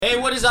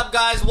What is up,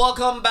 guys?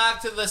 Welcome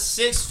back to the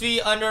 6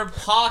 Feet Under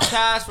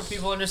podcast for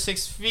people under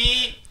 6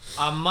 feet.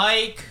 I'm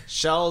Mike.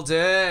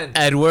 Sheldon.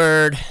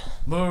 Edward.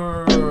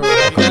 Welcome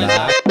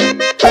back.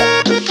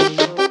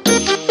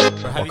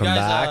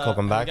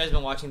 Welcome back. Have you guys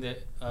been watching the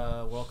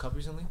World Cup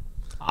recently?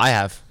 I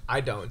have. I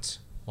don't.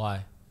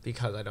 Why?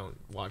 Because I don't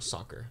watch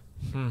soccer.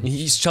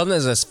 Sheldon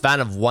is a fan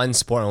of one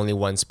sport, only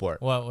one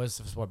sport. What was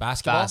the sport?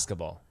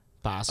 Basketball?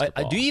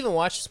 Basketball. Do you even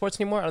watch sports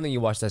anymore? I don't think you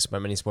watch that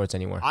many sports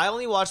anymore. I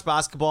only watch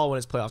basketball when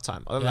it's playoff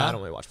time. Other than that, I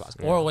don't really watch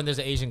basketball. Or when there's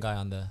an Asian guy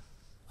on the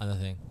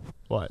thing.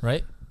 What?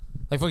 Right?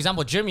 Like, for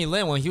example, Jeremy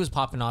Lin, when he was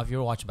popping off, you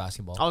were watching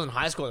basketball. I was in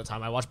high school at the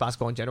time. I watched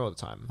basketball in general at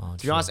the time. Oh,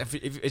 to be honest,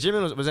 if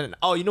Jeremy was in...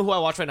 Oh, you know who I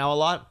watch right now a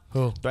lot?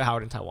 Who? Dwight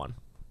Howard in Taiwan.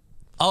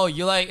 Oh,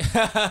 you like...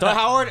 Dwight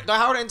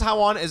Howard in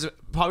Taiwan is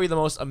probably the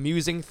most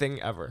amusing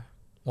thing ever.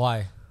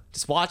 Why?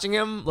 Just watching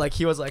him, like,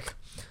 he's like,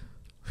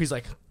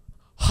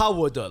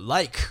 Howard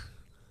like...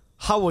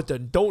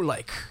 Howard don't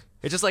like.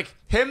 It's just like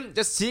him,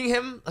 just seeing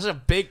him, such a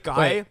big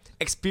guy,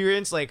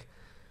 experience like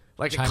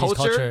Chinese a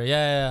culture.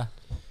 Yeah.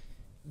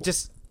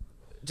 Just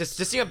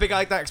seeing a big guy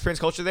like that experience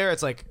culture there,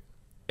 it's like,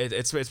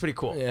 it's pretty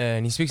cool. Yeah,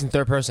 and he speaks in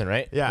third person,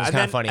 right? Yeah, it's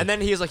kind of funny. And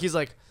then he's like,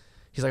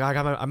 I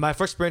got my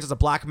first experience as a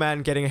black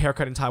man getting a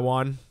haircut in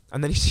Taiwan.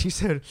 And then he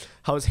said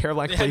how his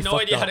hairline. They had no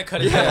idea how to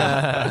cut it.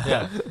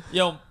 Yeah.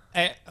 Yo.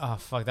 Oh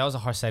fuck! That was a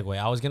hard segue.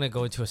 I was gonna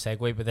go into a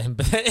segue, but then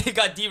it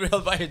got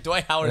derailed by your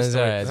Dwight Howard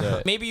story. That's all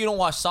right. Maybe you don't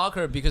watch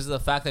soccer because of the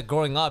fact that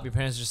growing up, your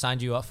parents just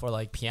signed you up for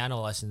like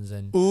piano lessons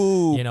and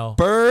burn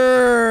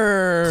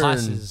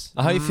classes.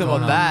 How you feel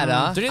about that,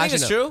 huh? Do you think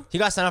it's true? He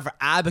got signed up for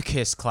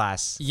abacus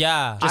class.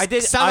 Yeah, I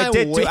did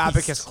do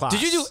abacus class.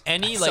 Did you do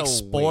any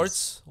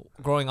sports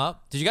growing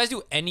up? Did you guys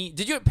do any?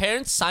 Did your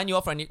parents sign you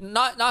up for any?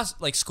 Not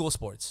like school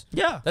sports.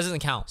 Yeah, that doesn't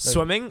count.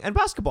 Swimming and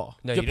basketball.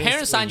 No, your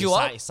parents signed you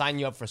up. Sign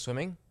you up for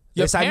swimming.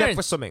 They signed up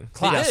for swimming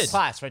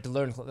class, right? To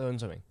learn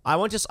swimming. I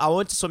went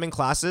to swimming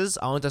classes.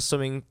 I went to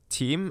swimming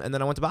team, and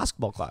then I went to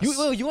basketball class.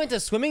 You went to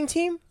swimming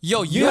team?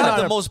 Yo, you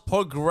have the most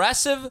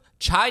progressive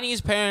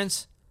Chinese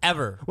parents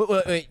ever.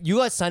 Wait. You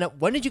got signed up.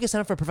 When did you get signed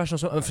up for a professional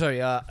swim? I'm sorry,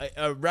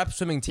 a rep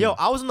swimming team. Yo,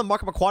 I was in the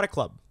Markham Aquatic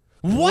Club.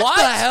 What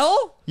the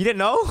hell? You didn't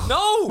know?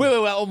 No.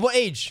 Wait. What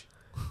age?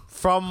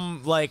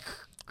 From like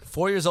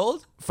 4 years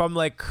old? From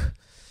like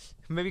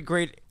maybe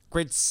grade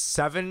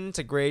 7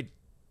 to grade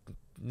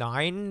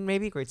 9,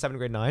 maybe grade 7,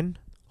 grade 9.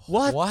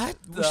 What?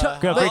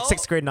 Grade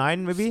 6, grade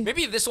 9, maybe.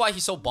 Maybe this is why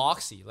he's so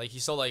boxy. Like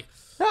he's so like.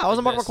 Yeah, I was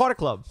in Markham Aquatic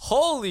Club.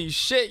 Holy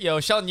shit, yo,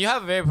 Sheldon, you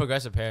have very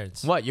progressive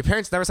parents. What? Your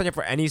parents never signed you up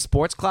for any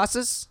sports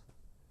classes?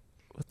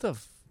 What the?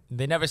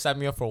 They never signed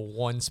me up for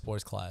one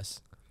sports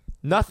class.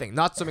 Nothing.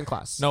 Not swimming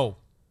class. No.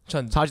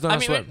 How'd you learn how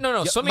to swim?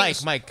 No. Swimming.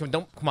 Mike,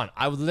 come on.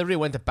 I literally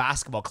went to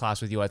basketball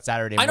class with you on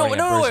Saturday I know. morning.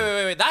 No,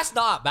 wait. That's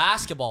not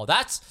basketball.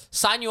 That's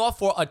sign you up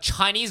for a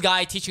Chinese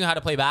guy teaching you how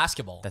to play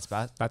basketball. That's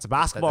a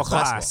basketball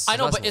class. Basketball. I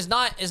know, but it's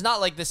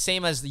not like the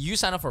same as you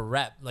sign up for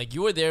rep. Like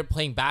you were there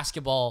playing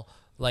basketball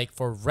like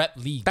for rep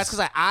leagues. That's because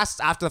I asked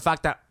after the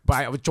fact that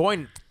I would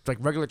join like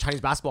regular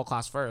Chinese basketball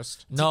class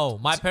first. No,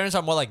 my parents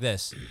are more like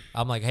this.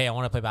 I'm like, hey, I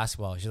want to play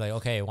basketball. She's like,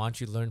 okay, why don't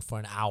you learn for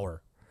an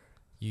hour?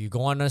 You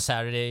go on a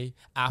Saturday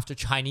after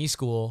Chinese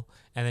school,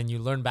 and then you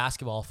learn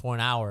basketball for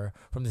an hour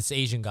from this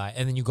Asian guy,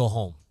 and then you go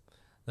home.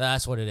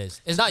 That's what it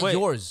is. It's not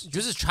yours.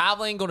 You're just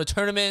traveling, going to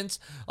tournaments.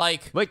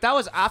 Like that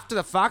was after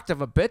the fact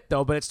of a bit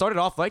though, but it started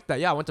off like that.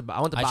 Yeah, I went to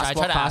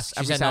basketball class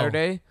every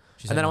Saturday,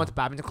 and then I went to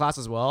badminton class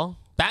as well.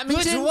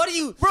 Badminton? What do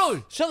you,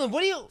 bro? Sheldon,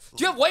 what do you?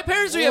 Do you have white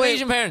parents or you have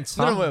Asian parents?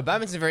 No,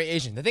 badminton's very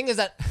Asian. The thing is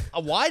that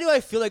why do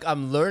I feel like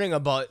I'm learning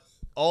about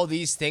all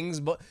these things?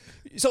 But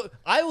so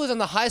I was on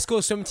the high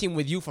school swim team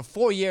with you for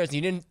 4 years, and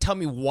you didn't tell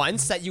me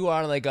once that you were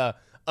on like a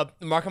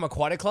Markham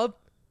Aquatic Club.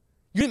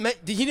 He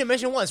didn't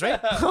mention it once,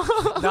 right?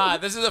 Nah,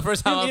 this is the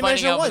first time I'm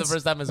finding out for the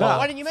first time as well.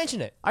 Why didn't you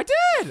mention it? I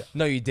did.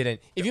 No, you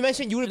didn't. If you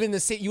mentioned it, you would have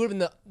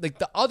been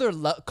the other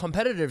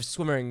competitive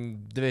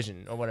swimming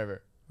division or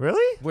whatever.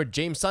 Really? Where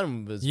James'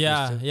 son was.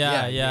 Yeah.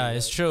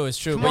 It's true.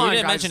 Come But on, you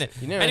didn't guys. mention it.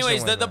 You never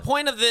Anyways, mentioned the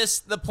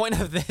point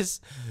of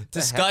this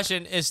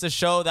discussion is to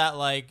show that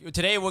like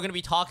today we're gonna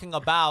be talking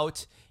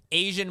about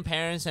Asian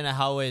parents and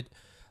how it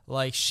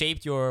like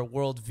shaped your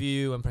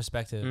worldview and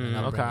perspective. And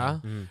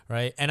upbringing,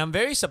 right? And I'm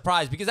very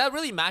surprised because that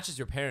really matches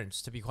your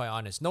parents, to be quite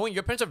honest. Knowing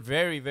your parents are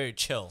very, very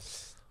chill.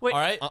 Wait, all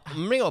right.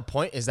 I'm bringing up a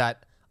point is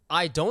that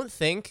I don't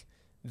think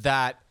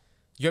that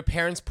your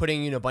parents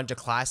putting you in a bunch of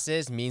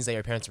classes means that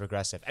your parents are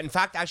progressive. In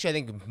fact, actually, I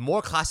think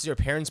more classes your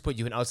parents put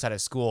you in outside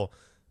of school,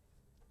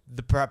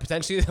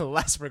 potentially the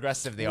less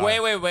progressive they are.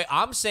 Wait.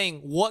 I'm saying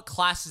what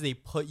classes they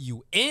put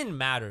you in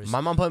matters.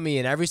 My mom put me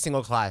in every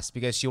single class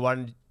because she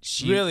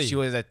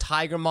was a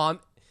tiger mom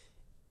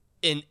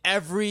in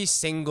every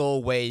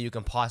single way you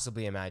can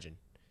possibly imagine.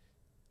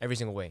 Every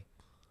single way.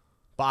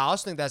 But I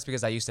also think that's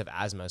because I used to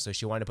have asthma, so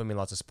she wanted to put me in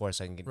lots of sports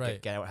so I can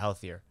get out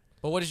healthier.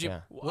 But what did you...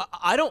 Yeah.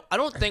 I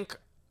don't think...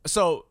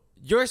 So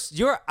you're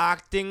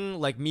acting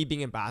like me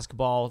being in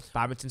basketball,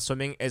 badminton,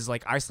 swimming is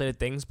like isolated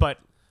things, but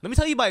let me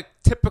tell you my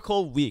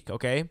typical week,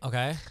 okay?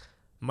 Okay.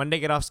 Monday,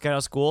 get out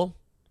of school,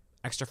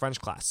 extra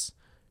French class.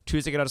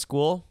 Tuesday, get out of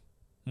school,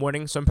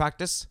 morning swim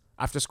practice.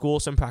 After school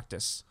swim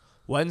practice.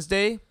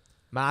 Wednesday,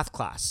 math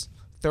class.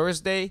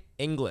 Thursday,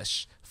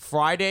 English.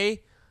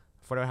 Friday,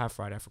 what do I have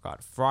Friday? I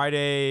forgot.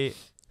 Friday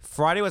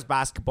was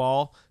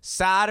basketball.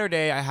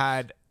 Saturday, I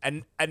had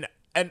an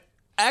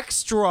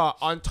extra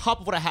on top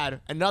of what I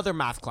had, another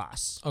math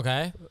class.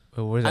 Okay.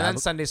 And then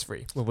Sunday's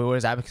free. Where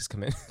does abacus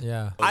come in?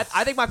 Yeah.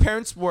 I think my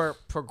parents were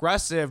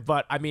progressive,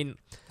 but I mean,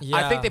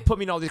 I think they put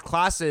me in all these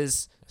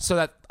classes so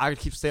that I could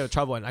keep staying out of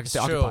trouble and I could stay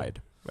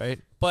occupied, right?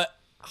 But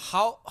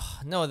how?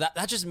 No,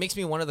 that just makes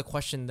me wonder the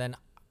question. Then,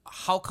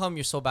 how come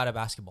you're so bad at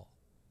basketball?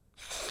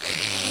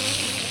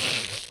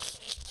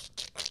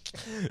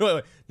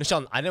 Wait,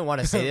 Michelle, I didn't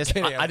want to say this.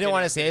 I didn't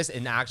want to say this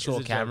in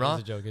actual camera.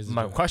 It's a joke.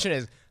 My question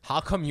is, how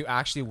come you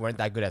actually weren't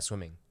that good at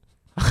swimming?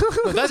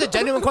 No, that's a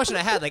genuine question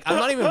I had. Like, I'm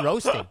not even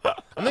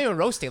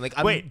roasting. Like,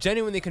 I'm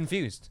genuinely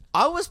confused.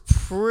 I was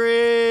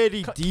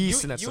pretty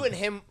decent at You swimming. and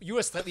him, you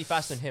were slightly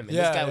faster than him, and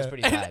this guy was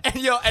pretty bad.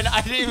 And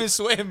I didn't even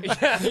swim.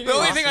 The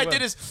only thing I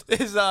did is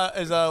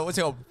what's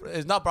it called?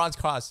 Is not bronze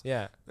cross.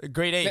 Yeah.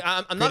 Grade 8. Like,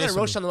 I'm not gonna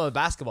roast him about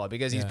basketball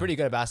because he's pretty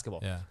good at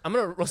basketball. Yeah. I'm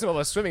gonna roast him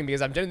about swimming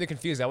because I'm genuinely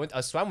confused.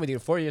 I swam with you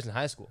 4 years in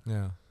high school.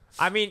 Yeah.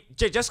 I mean,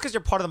 Jay, just because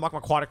you're part of the Mock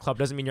Aquatic Club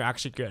doesn't mean you're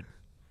actually good,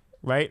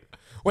 right?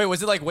 Wait,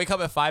 was it like wake up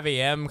at 5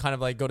 a.m. kind of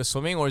like go to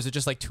swimming, or is it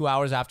just like 2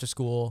 hours after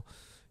school?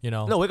 You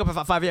know. No, wake up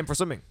at 5 a.m. for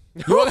swimming.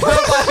 Yo, what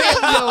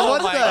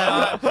the?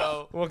 God,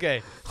 bro.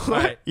 Okay. All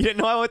right. You didn't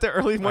know I went to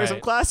early morning swim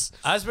class?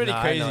 That's pretty Nah,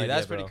 I had crazy. no idea,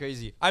 That's pretty bro.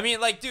 crazy. I mean,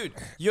 like, dude,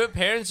 your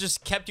parents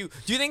just kept you.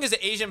 Do you think it's an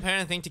Asian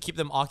parent thing to keep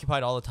them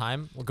occupied all the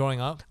time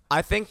growing up?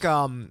 I think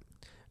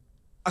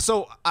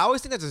so I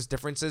always think that there's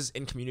differences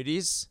in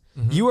communities.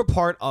 You were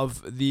part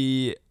of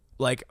the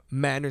like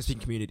Mandarin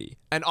speaking community,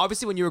 and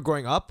obviously when you were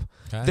growing up,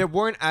 there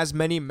weren't as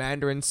many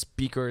Mandarin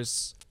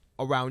speakers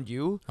around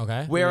you.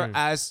 Okay.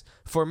 Whereas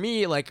for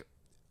me, like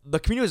the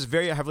community was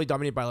very heavily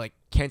dominated by like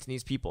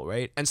Cantonese people,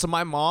 right? And so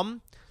my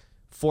mom,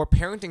 for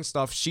parenting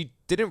stuff, she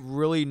didn't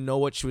really know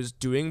what she was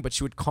doing, but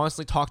she would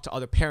constantly talk to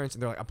other parents,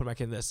 and they're like, "I'm putting my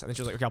kid in this," and then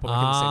she was like, "Okay, I'll put my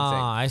kid in the same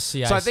thing." I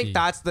see. So I think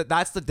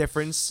that's the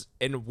difference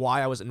in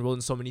why I was enrolled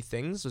in so many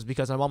things, was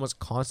because my mom was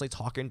constantly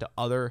talking to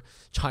other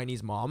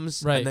Chinese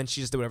moms, Right. and then she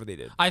just did whatever they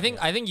did. I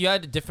think you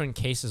had a different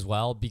case as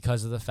well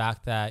because of the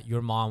fact that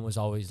your mom was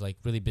always like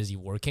really busy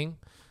working.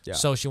 Yeah.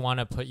 So she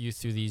wanted to put you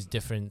through these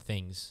different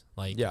things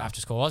like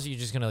after school. Also, you're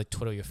just gonna like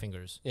twiddle your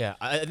fingers. Yeah,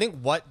 I think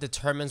what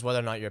determines whether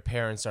or not your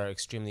parents are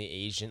extremely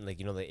Asian, like,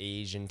 you know, the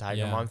Asian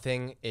tiger mom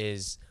thing,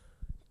 is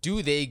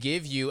do they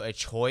give you a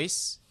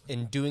choice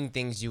in doing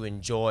things you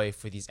enjoy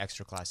for these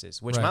extra classes,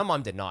 which my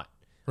mom did not.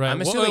 Right. I'm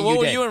assuming what you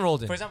were did. you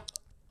enrolled in? For example,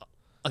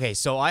 okay,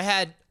 so I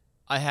had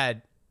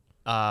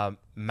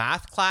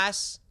math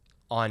class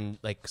on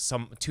like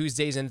some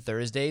Tuesdays and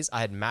Thursdays.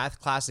 I had math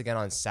class again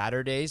on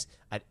Saturdays.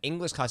 I had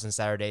English class on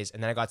Saturdays,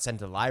 and then I got sent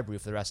to the library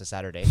for the rest of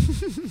Saturday,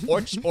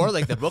 or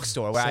like the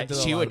bookstore where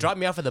she would drop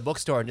me off at the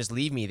bookstore and just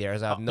leave me there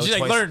as I have no She's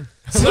choice. like, learn.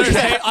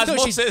 No,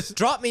 she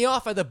dropped me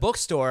off at the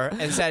bookstore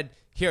and said,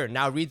 "Here,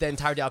 now read the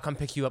entire day. I'll come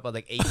pick you up at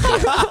like 8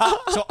 p.m."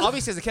 So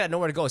obviously, as a kid, I had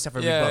nowhere to go except for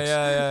read books.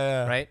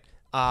 Right.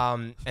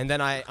 And then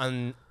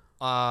I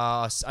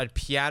had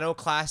piano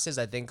classes,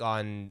 I think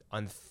on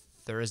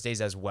Thursdays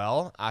as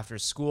well after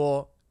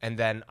school, and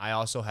then I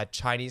also had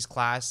Chinese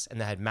class, and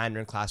then I had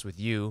Mandarin class with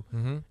you,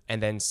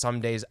 and then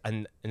some days,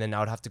 and then I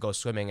would have to go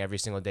swimming every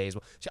single day as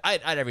well. So I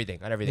had everything.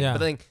 Yeah. But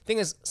the thing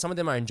is, some of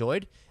them I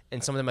enjoyed,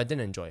 and some of them I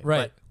didn't enjoy.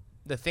 Right.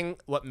 But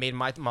what made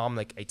my mom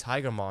like a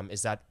tiger mom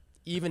is that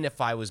even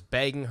if I was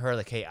begging her,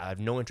 like, "Hey, I have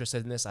no interest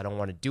in this, I don't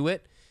want to do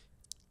it,"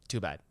 too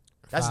bad.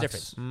 That's the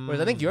difference. Whereas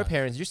I think your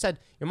parents,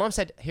 your mom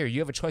said, "Here, you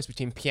have a choice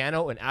between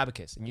piano and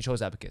abacus," and you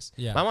chose abacus.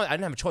 Yeah. My mom, I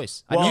didn't have a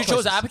choice. Well, You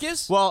chose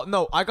abacus? Well,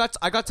 no, I got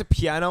to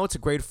piano to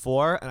grade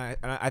 4, and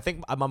I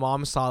think my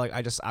mom saw like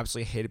I just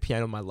absolutely hated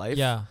piano in my life.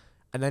 Yeah.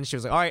 And then she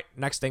was like, "All right,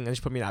 next thing," and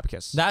she put me in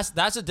abacus. That's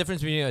the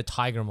difference between a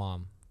tiger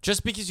mom.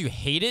 Just because you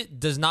hate it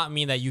does not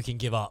mean that you can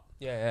give up.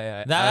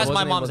 Yeah. That's my wasn't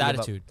able mom's to give up.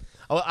 attitude.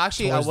 Oh,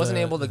 actually, I towards wasn't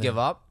the able to thing. give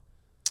up.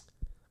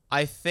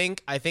 I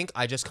think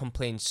I just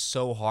complained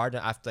so hard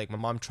after, like, my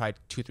mom tried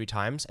 2-3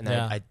 times and then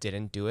Yeah. I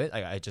didn't do it.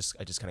 I just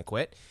kind of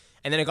quit.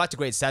 And then I got to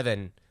grade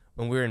 7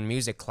 when we were in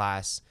music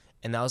class,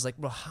 and I was like,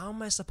 bro, how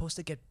am I supposed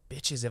to get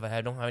bitches if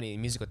I don't have any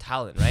musical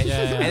talent, right? Yeah.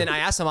 And then I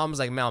asked my mom, I was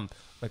like, "Mom,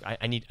 like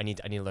I need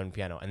to learn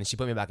piano," and then she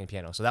put me back in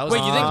piano. So that was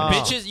Wait, you think Oh.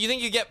 bitches? You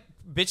think you get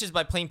bitches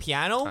by playing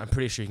piano? I'm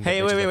pretty sure you can. Hey,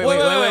 get wait, bitches wait, by wait,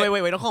 playing- wait, wait,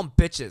 wait, wait! Don't call them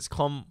bitches.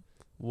 Call them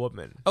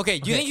women. Okay,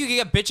 do you think you can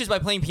get bitches by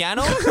playing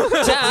piano?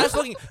 That's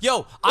fucking.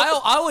 Yo, I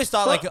always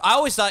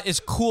thought it's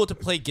cool to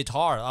play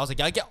guitar. I was like,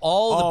 I get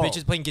all the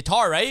bitches playing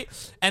guitar, right?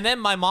 And then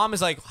my mom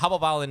is like, how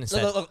about violin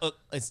instead? Look,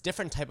 it's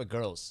different type of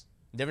girls.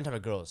 Different type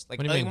of girls. Like,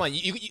 What do you mean? come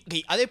on,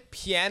 okay, are they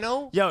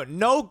piano? Yo,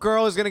 no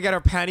girl is gonna get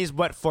her panties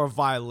wet for a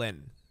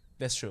violin.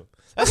 That's true.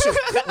 That's true.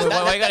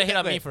 Why you gotta hit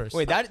on me first?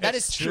 Wait, that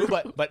is true,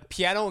 but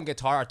piano and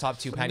guitar are top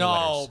 2 panty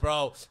No, wetters.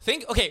 bro.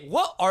 Okay,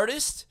 what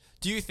artist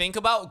do you think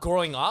about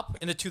growing up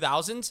in the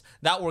 2000s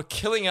that were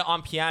killing it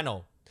on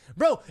piano?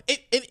 Bro,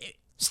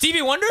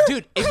 Stevie Wonder?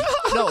 Dude,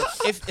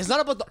 if it's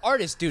not about the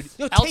artist, dude.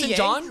 Elton Taeyang,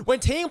 John? When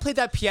Taeyang played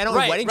that piano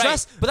in Wedding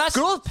Dress, but that's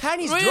girls'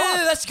 panties Wait, dropped.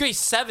 that's grade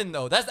 7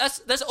 though.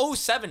 That's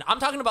 '07. I'm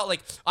talking about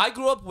like I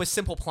grew up with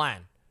Simple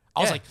Plan.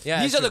 I was like,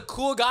 these are the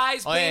cool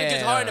guys playing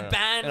guitar in a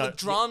band with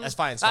drums. That's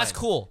fine. That's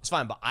cool. It's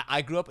fine. But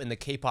I grew up in the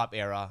K-pop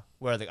era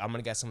where like I'm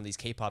gonna get some of these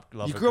K-pop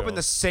lovers. You grew up in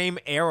the same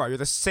era. You're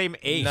the same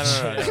age.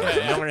 No. You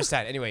don't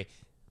understand. Anyway,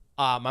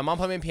 my mom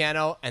put me in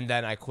piano, and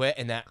then I quit.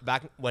 And that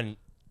back when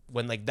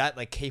like that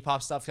like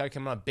K-pop stuff started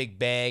coming out, Big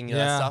Bang,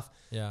 that stuff.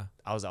 Yeah.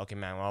 I was like, okay,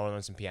 man, I want to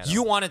learn some piano.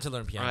 You wanted to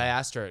learn piano. I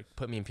asked her to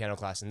put me in piano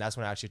class, and that's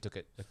when I actually took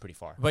it like, pretty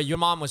far. But your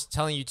mom was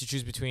telling you to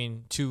choose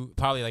between two,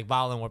 probably like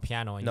violin or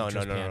piano. And No. you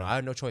chose piano. I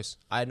had no choice.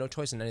 I had no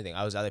choice in anything.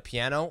 I was either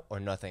piano or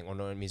nothing, or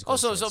no musical. Oh,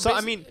 so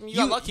I mean, you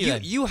got lucky then.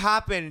 you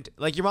happened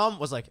like your mom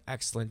was like,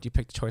 excellent. You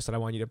picked the choice that I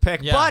want you to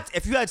pick. Yeah. But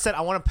if you had said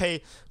I want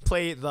to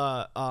play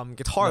the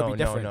guitar, it'd be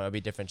different. No, it'd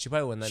be different. She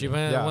probably wouldn't let She me.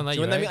 wouldn't let She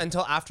you, wouldn't let me right?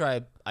 until after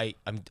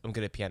I'm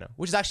good at piano,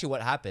 which is actually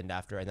what happened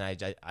after, and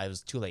then I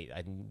was too late. I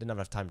didn't have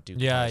enough time to do.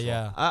 guitar as well.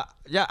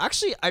 Yeah.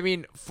 Actually, I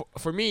mean,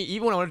 for me,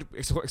 even when I wanted to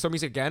explore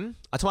music again,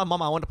 I told my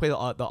mom I wanted to play the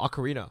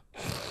ocarina,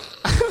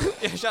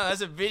 Yeah, Sean,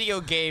 that's a video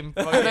game.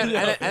 and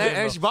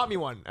then she bought me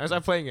one. I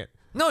started playing it.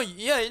 No.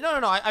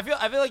 I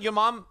feel like your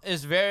mom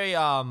is very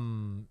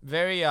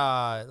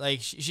like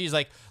she's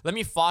like, let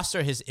me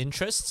foster his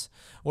interests.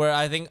 Where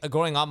I think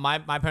growing up, my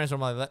parents were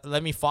like,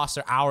 let me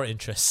foster our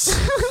interests,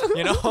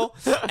 you know,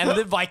 and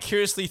live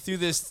vicariously through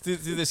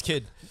this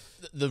kid.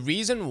 The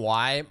reason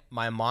why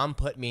my mom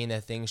put me in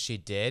the things she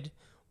did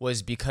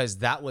was because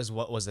that was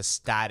what was a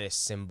status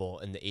symbol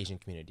in the Asian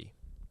community.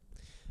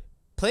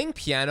 Playing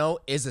piano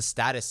is a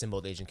status symbol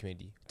of the Asian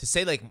community. To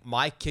say like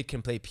my kid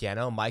can play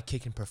piano, my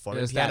kid can perform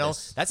in piano,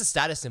 that's a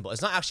status symbol.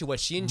 It's not actually what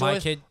she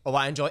enjoys or what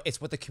I enjoy.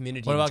 It's what the community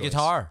enjoys. What about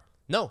guitar?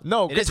 No,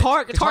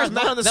 Guitar is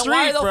not on the Then street,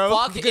 why the bro.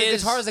 fuck is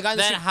guitar is the guy in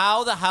the then street.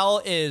 how the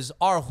hell is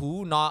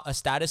Arhu not a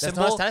status That's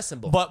symbol? not a status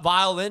symbol. But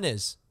violin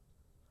is.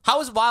 How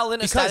is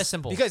violin a status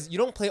symbol? Because you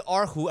don't play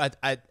Arhu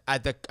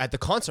at the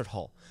concert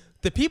hall.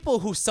 The people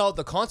who sell at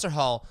the concert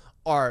hall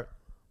are,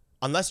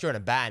 unless you're in a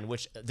band,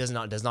 which does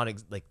not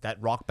like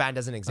that rock band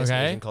doesn't exist in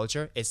Asian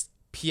culture. It's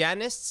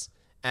pianists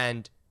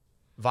and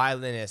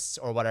violinists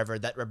or whatever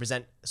that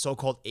represent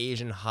so-called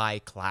Asian high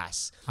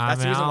class.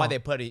 That's the reason why they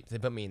put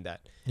me in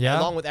that. Yeah.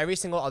 Along with every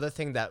single other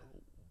thing that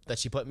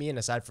she put me in,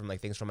 aside from like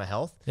things for my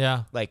health.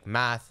 Yeah. Like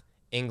math,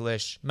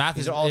 English. Math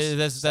these is are all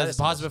that's status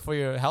positive for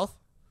your health.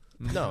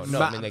 symbols.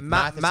 No. I mean, like,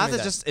 math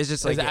is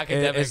just like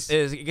academics.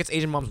 it gets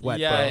Asian moms wet.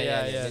 Yeah, bro.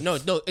 yeah.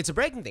 No, it's a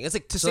bragging thing. It's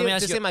like to So let me say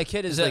ask you- my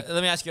kid is like.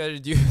 Let me ask you,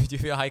 do you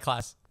feel high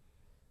class?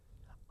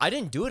 I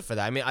didn't do it for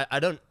that. I mean, I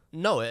don't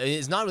know.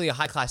 It's not really a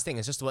high class thing.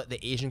 It's just what the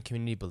Asian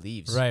community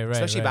believes. Right.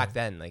 Especially right. back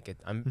then. Like,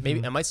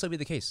 maybe it might still be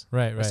the case.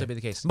 Right. Might still be the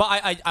case. But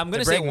I'm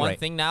gonna say bragging one right.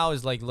 thing now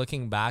is like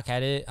looking back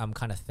at it, I'm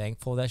kind of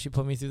thankful that she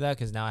put me through that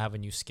because now I have a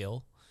new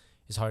skill.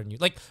 It's hard new.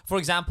 Like for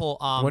example,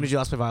 When did you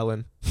last play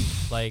violin?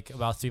 like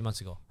about 3 months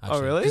ago. Actually.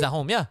 Oh, really? 'Cause at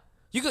home, yeah.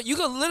 You could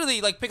literally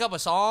like pick up a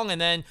song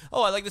and then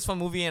I like this fun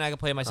movie and I could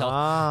play it myself.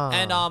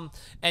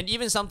 And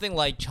even something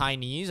like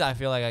Chinese, I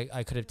feel like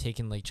I could have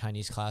taken like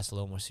Chinese class a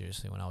little more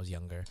seriously when I was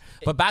younger.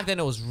 But back then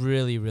it was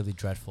really really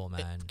dreadful,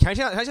 man.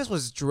 Chinese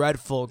was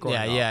dreadful growing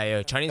up.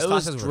 Yeah. Chinese It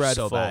was classes were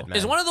dreadful. so bad, man.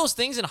 It's one of those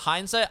things in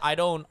hindsight.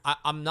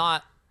 I'm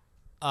not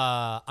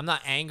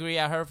angry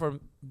at her for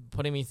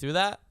putting me through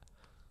that,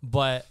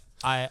 but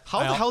How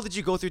the hell did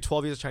you go through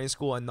 12 years of Chinese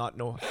school and not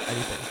know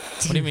anything?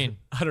 What do you mean?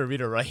 How to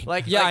read or write.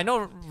 I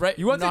know. Right,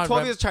 You went through not 12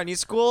 right- years of Chinese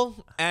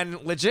school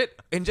and legit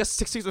in just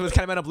 6 weeks with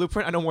Canada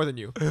Blueprint, I know more than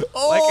you.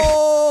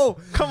 Oh!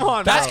 Come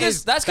on, That's bro.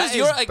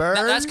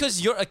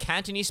 because you're a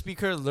Cantonese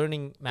speaker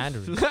learning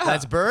Mandarin.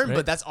 That's burned, Right?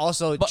 but that's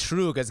also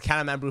true because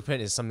Canada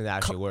Blueprint is something that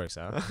actually works,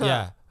 huh?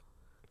 Yeah.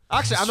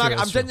 Actually, I'm True, not.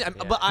 that's I'm true.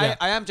 genuinely, but Yeah.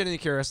 I am genuinely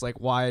curious, like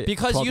why?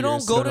 Because 12 you don't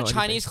years, go know to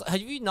Chinese. anything.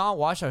 Have you not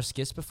watched our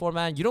skits before,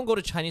 man? You don't go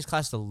to Chinese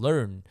class to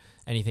learn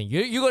anything.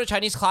 You go to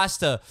Chinese class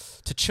to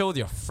chill with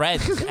your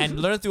friends and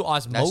learn through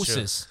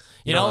osmosis.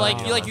 You know,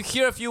 you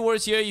hear a few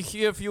words here, you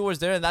hear a few words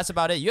there, and that's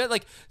about it. You had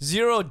like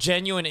zero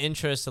genuine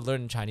interest to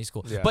learn in Chinese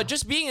school. Yeah. But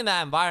just being in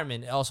that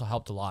environment, it also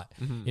helped a lot.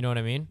 You know what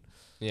I mean?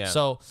 Yeah.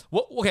 So,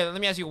 okay, let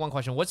me ask you one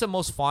question. What's the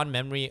most fond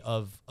memory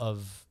of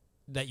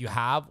that you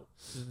have?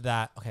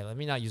 Let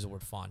me not use the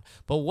word fond,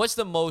 but what's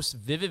the most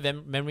vivid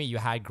memory you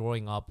had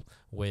growing up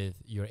with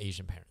your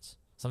Asian parents?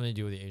 Something to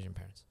do with your Asian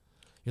parents.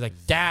 You're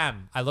like,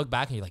 damn. I look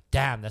back and you're like,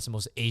 damn, that's the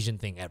most Asian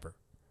thing ever.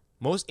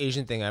 Most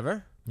Asian thing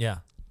ever? Yeah.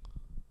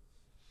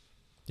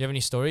 Do you have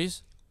any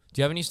stories?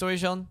 Do you have any stories,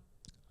 Sheldon?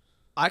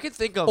 I could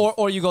think of.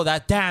 Or you go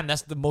that, damn,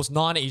 that's the most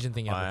non-Asian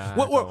thing ever.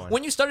 yeah,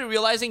 When you started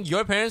realizing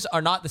your parents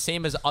are not the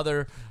same as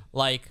other,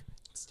 like,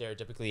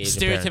 Stereotypically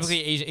Asian parents.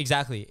 Asian,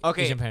 exactly.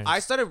 Okay, Asian parents. I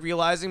started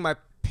realizing my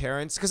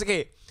parents, because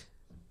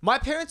my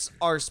parents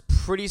are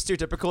pretty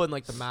stereotypical in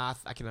like the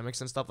math,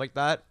 academics, and stuff like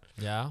that.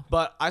 Yeah.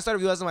 But I started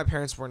realizing my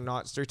parents were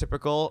not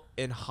stereotypical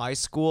in high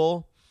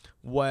school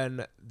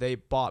when they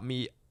bought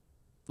me.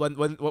 When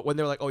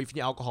they were like, oh, if you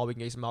need alcohol, we can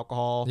get you some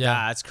alcohol.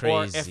 Yeah. That's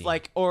crazy.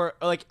 Or if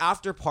or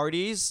after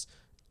parties.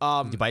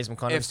 Did you buy some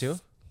condoms if- too?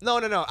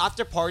 No.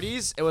 After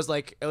parties, it was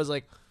like,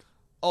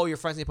 oh, your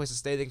friends need a place to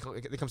stay. They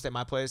come stay at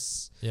my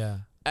place. Yeah.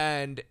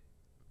 And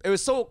it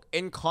was so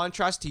in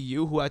contrast to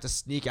you who had to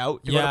sneak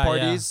out to go to Yeah,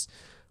 parties.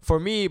 For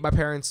me, my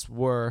parents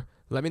were,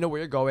 let me know where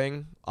you're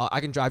going. I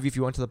can drive you if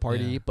you want to the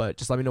party, Yeah. but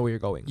just let me know where you're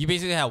going. You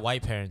basically had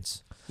white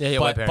parents. Yeah,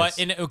 white parents.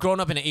 But growing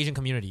up in an Asian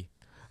community.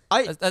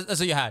 I That's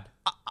what you had.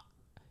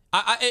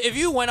 If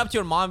you went up to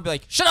your mom and be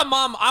like, "Shut up,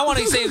 mom! I want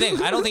to say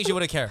thing," I don't think she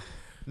would have cared.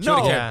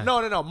 no, Yeah.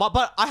 no.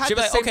 But I had She'd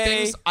be the like, same okay.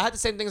 things. I had the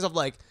same things of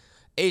like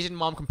Asian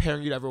mom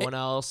comparing you to everyone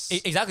else.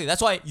 Exactly.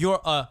 That's why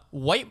you're a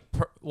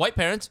white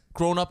parents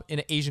grown up in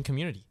an Asian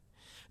community.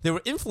 They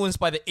were influenced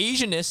by the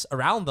Asianness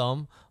around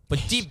them, but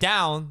deep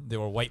down they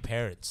were white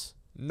parents.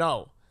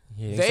 No,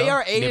 You think they so?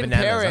 are Maybe Asian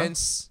bananas, huh?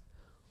 parents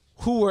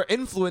who were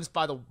influenced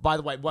by the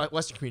white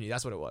Western community.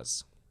 That's what it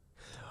was.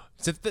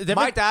 So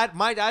My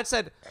dad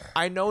said,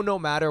 "I know no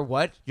matter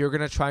what, you're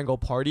gonna try and go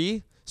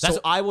party. So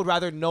That's- I would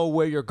rather know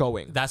where you're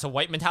going." That's a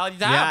white mentality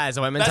to have. Yeah, it's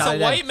a white mentality.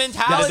 That's a white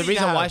mentality. Yeah, the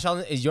reason to why, have.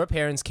 Sheldon, is your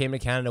parents came to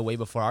Canada way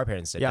before our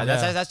parents did. Yeah.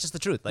 That's just the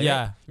truth. Like,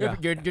 Yeah,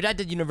 your dad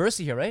did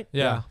university here, right?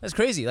 Yeah. That's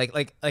crazy.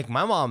 Like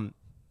my mom.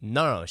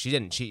 No, she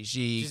didn't. She's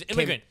She's came-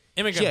 immigrant.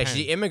 Immigrant. Yeah, parent.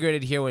 she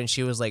immigrated here when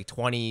she was like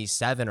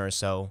 27 or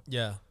so,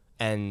 Yeah.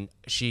 and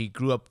she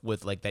grew up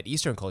with like that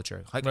Eastern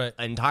culture, like Right.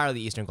 entirely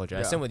Eastern culture.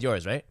 Yeah. Same with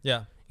yours, right?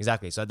 Yeah.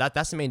 Exactly. So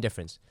that's the main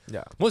difference.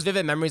 Yeah. Most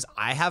vivid memories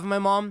I have of my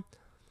mom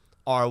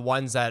are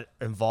ones that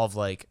involve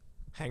like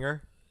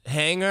Hanger.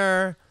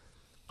 hanger.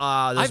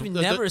 I've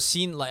never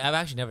seen I've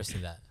actually never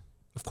seen that.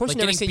 Of course, like you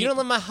never getting seen. You beat- don't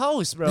live in my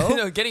house, bro.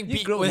 No, getting You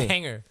beat grew up with with me.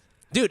 hanger.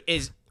 Dude,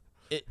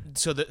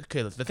 so the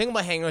thing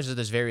about hangers is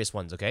there's various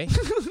ones, okay?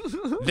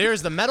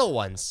 There's the metal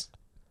ones.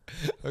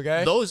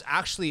 Okay. Those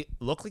actually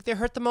look like they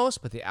hurt the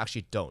most, but they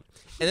actually don't.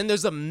 And then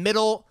there's the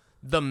middle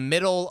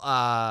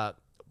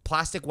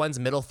plastic ones,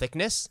 middle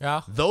thickness.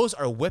 Yeah. Those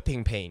are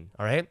whipping pain,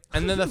 all right?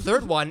 And then the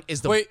third one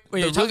is the Wait, the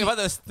you're talking really- about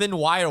those thin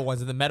wire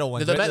ones and the metal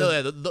ones. the right? metal,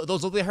 yeah,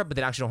 those look like they hurt, but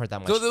they actually don't hurt that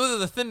much. Those are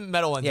the thin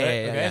metal ones, Yeah, right?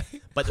 yeah, yeah, Okay. yeah.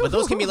 But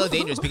those can be a little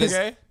dangerous because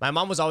Okay. my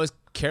mom was always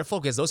careful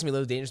because those can be a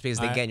little dangerous because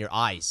they Alright. get in your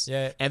eyes.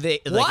 Yeah. And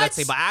they like What? let's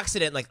say by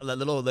accident like the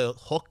little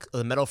hook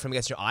the metal from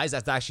against your eyes,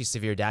 that's actually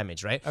severe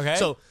damage, right? Okay.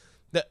 So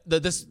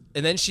this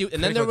and then there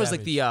Critical was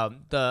like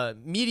the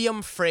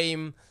medium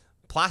frame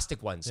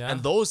plastic ones, Yeah.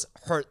 and those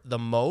hurt the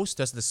most.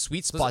 That's the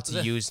sweet spot to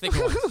the use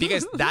thicker ones.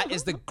 because that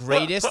is the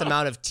greatest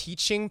amount of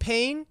teaching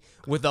pain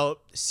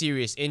without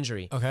serious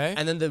injury. Okay.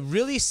 And then the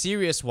really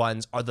serious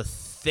ones are the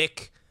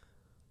thick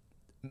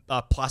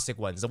plastic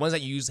ones, the ones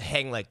that you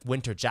hang like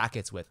winter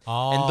jackets with,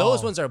 and those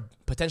Oh. ones are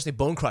potentially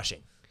bone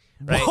crushing.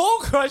 Right. Bone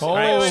crushing.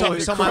 Right. Wait, So,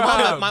 wait, so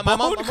crap. my mom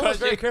Bone was crushing.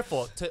 very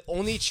careful to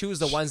only choose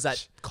the ones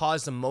that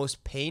cause the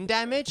most pain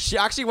damage. She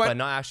actually went. But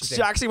not actually She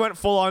saying- actually went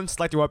full on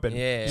select your weapon.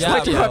 Yeah.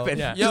 Select your bro. weapon.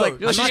 Yeah. She's Yo, like,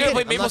 she's I'm not gonna kidding.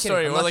 play I'm Maple not Story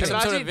kidding. or I'm like not some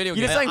sort kidding. of video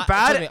you just game. saying I-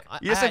 bad. trust me,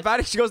 You just I saying had-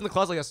 bad. She goes in the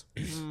closet like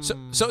this.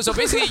 So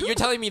basically, you're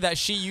telling me that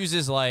she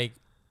uses like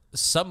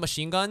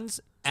submachine guns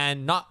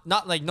and not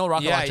like no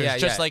rocket Yeah, launchers, yeah,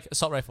 just yeah. like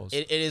assault rifles.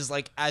 It is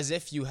like as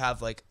if you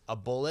have like a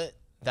bullet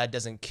that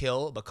doesn't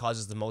kill but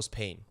causes the most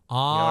pain.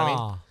 Ah. You know what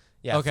I mean?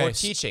 Yeah, Okay. for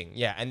teaching.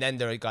 Yeah, and then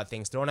there got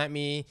things thrown at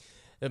me.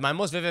 My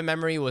most vivid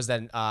memory was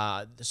then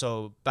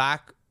so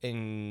back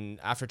in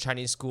after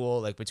Chinese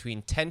school, like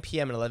between 10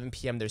 p.m. and 11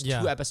 p.m. There's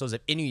Yeah. 2 episodes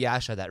of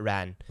Inuyasha that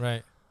ran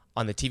Right.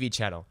 on the TV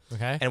channel.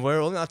 Okay. And we're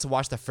only allowed to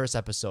watch the first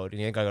episode,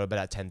 and you gotta go to bed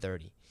at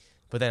 10:30.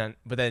 But then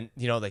the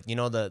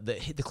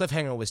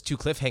cliffhanger was too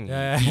cliffhanger.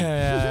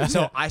 Yeah.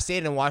 So I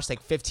stayed and watched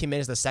like 15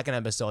 minutes of the second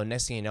episode. And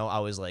next thing you know, I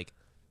was like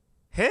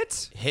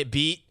Hit. hit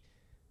beat,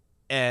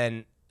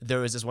 and there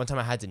was this one time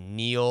I had to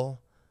kneel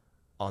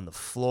on the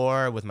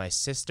floor with my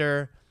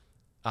sister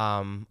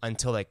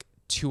until like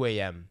 2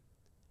 a.m.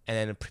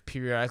 and then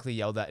periodically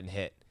yelled at and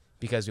hit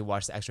because we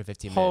watched the extra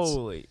 15 minutes.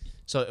 Holy.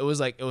 So it was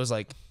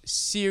like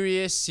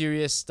serious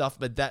stuff.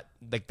 But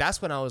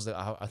that's when I was like,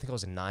 I think I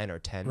was 9 or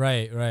 10.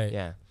 Right.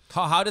 Yeah.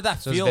 How did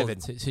that So it's feel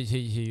vivid. to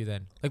you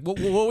then? Like what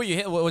were you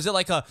hit? Was it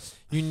like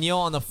you kneel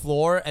on the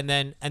floor and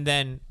then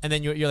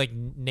you're like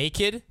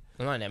naked?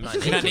 I'm not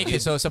You're not naked.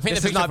 So paint This the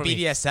is picture not for me.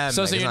 BDSM.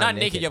 So like, it's you're not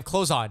naked. You have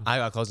clothes on. I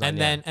got clothes on. And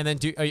yeah. then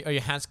are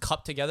your hands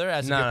cupped together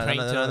as if no, you're no, praying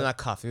no, to? no, they're not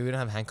cuffed. We don't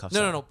have handcuffs.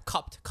 No, on.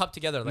 cupped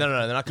together. Like, No,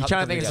 they're not You cuffed.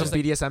 trying to think of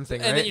together. some BDSM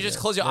thing, And right? then you just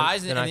close your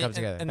eyes they're and not then cupped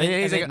together. and And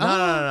then he's like, No.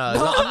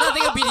 no, I'm not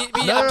thinking of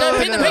BD. I'm trying to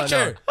paint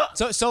the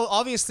picture. So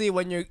obviously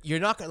when you're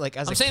not gonna like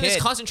as I'm a saying kid,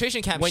 this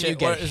concentration camp when shit you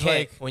get where it's hit,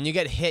 like when you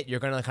get hit, you're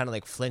gonna kind of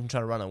like flinch and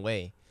try to run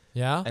away.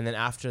 yeah. And then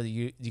after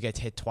you get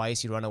hit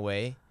twice, you run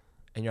away,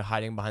 and you're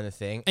hiding behind the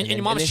thing. And then-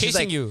 your mom's then she's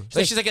chasing like- you.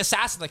 she's She's like an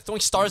assassin, like throwing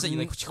stars at you.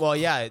 Like, well,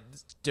 yeah.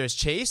 There's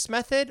chase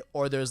method,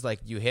 or there's like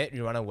you hit,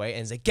 you run away,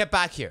 and it's like get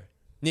back here,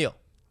 kneel,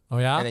 oh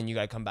yeah, and then you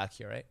gotta come back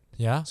here, right?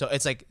 yeah, So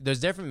it's like there's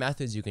different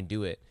methods you can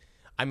do it.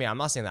 I mean, I'm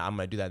not saying that I'm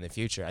gonna do that in the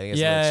future. I think it's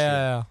a yeah, little extreme.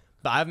 yeah.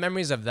 But I have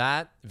memories of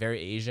that,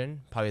 very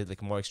Asian, probably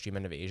like more extreme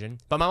end of Asian.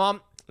 But my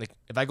mom, like,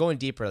 if I go in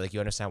deeper, like, you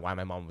understand why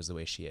my mom was the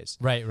way she is.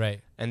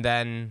 Right. And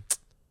then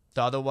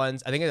the other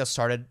ones, I think it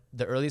started,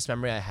 the earliest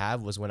memory I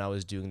have was when I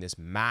was doing this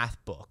math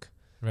book.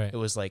 Right. It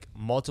was like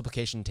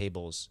multiplication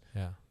tables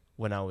Yeah.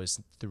 when I was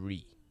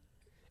 3.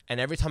 and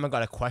every time I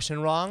got a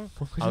question wrong,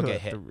 I'll get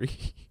hit. 3.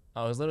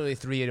 I was literally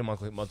 3 in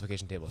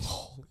multiplication tables.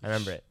 I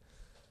remember it.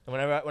 And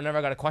whenever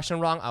I got a question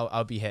wrong,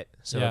 I'll be hit.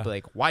 So I'll be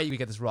like, why you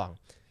get this wrong?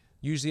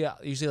 Usually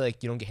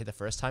like you don't get hit the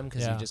first time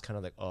because you just kind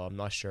of like, oh, I'm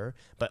not sure.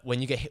 But when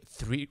you get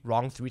hit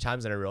wrong 3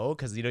 times in a row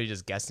because you're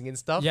just guessing and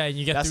stuff. Yeah,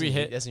 you get 3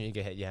 hit. That's when you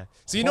get hit. Yeah.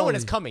 So you know when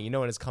it's coming. You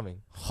know when it's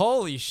coming.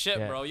 Holy shit,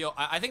 bro. Yo,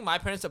 I think my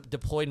parents have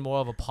deployed more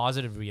of a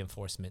positive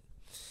reinforcement.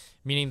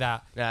 Meaning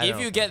that if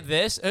you get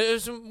this,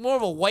 it's more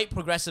of a white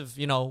progressive,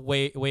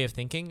 way of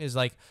thinking. Is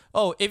like,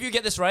 oh, if you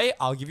get this right,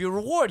 I'll give you a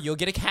reward. You'll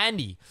get a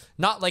candy,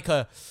 not like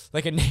a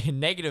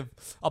negative,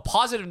 a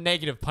positive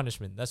negative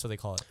punishment. That's what they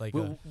call it. Like,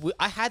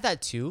 I had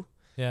that too.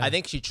 Yeah. I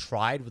think she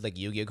tried with like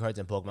Yu-Gi-Oh cards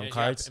and Pokemon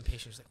cards.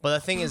 But the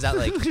thing is that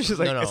like, she's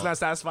like, it's not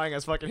satisfying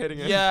as fucking hitting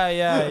it.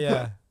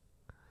 Yeah.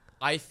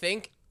 I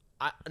think.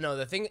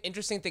 The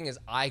interesting thing is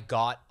I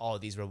got all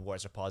these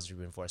rewards for positive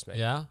reinforcement.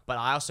 Yeah. But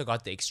I also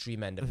got the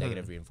extreme end of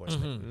negative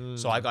reinforcement.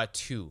 So I got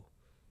 2.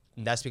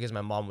 And that's because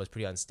my mom was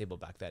pretty unstable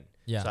back then.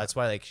 Yeah. So that's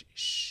why like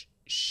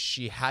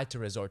she had to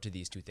resort to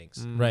these 2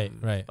 things. Right.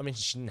 I mean,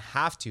 she didn't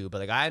have to, but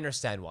like I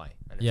understand why.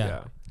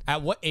 Why.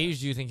 At what age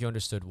do you think you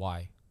understood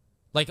why?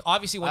 Like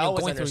obviously when you're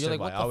going through, you're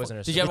like, what the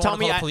fuck? Did you ever tell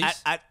me call the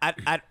police?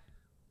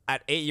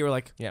 At 8 you were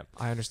like, yeah,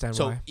 I understand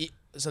why.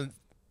 So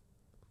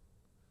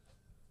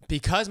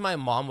because my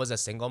mom was a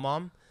single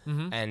mom,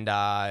 and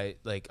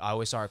like I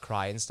always saw her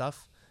cry and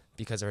stuff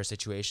because of her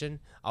situation,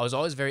 I was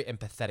always very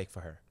empathetic for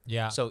her.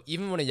 Yeah. So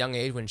even when a young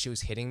age, when she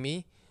was hitting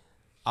me,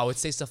 I would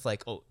say stuff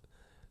like, "Oh,"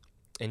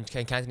 in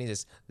Cantonese,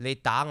 is "你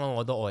打我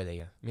我都愛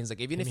你." Means like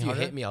even if you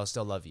hit me, I'll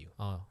still love you.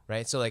 Oh.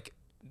 Right. So like,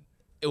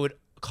 it would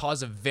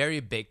cause a very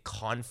big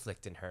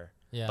conflict in her.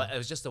 Yeah. But it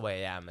was just the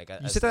way I am. Like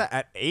you said that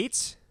at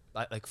 8?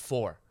 Like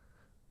 4.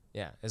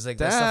 Yeah, it's like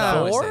that stuff I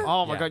always say.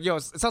 Oh my god, yo,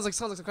 it sounds like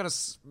some kind of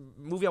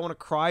movie I want to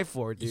cry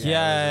for, dude.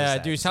 Yeah,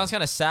 dude, sounds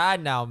kind of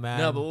sad now, man.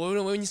 No, but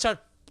when you start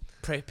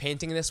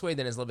painting this way,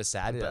 then it's a little bit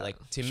sad. Yeah. But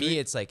like to me,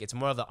 it's like it's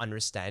more of the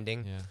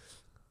understanding. Yeah,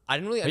 I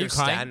didn't really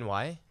understand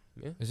why.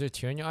 Yeah. Is there a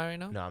tear in your eye right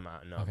now? No, I'm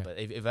not. No, okay. But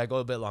if I go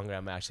a bit longer, I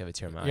might actually have a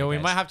tear in my eye. Yeah, we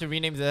might have to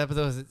rename the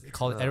episode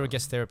called Edward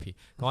Gets Therapy.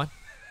 Go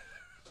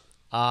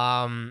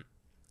on.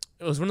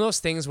 It was one of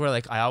those things where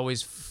like I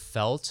always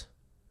felt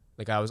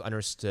like I was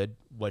understood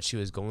what she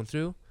was going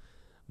through.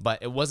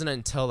 But it wasn't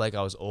until like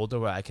I was older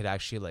where I could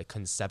actually like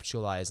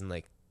conceptualize and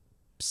like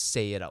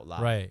say it out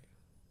loud. Right.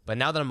 But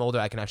now that I'm older,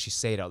 I can actually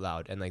say it out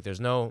loud, and like there's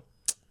no.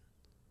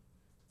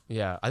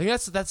 Yeah, I think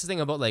that's the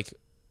thing about like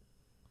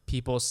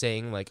people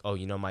saying like, oh,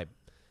 my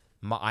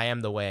I am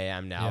the way I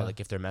am now. Yeah. Like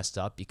if they're messed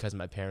up because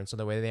my parents are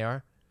the way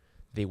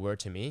they were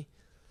to me.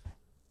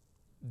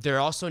 There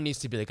also needs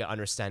to be like an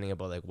understanding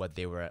about like what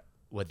they were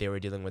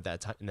dealing with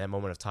that time in that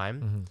moment of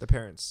time. Mm-hmm. The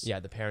parents.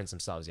 Yeah, the parents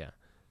themselves. Yeah,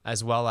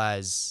 as well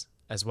as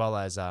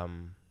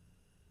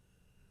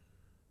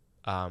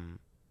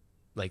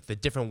like the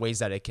different ways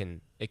that it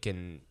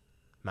can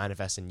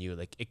manifest in you.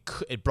 Like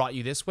it brought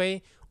you this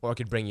way, or it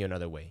could bring you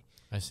another way.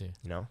 I see.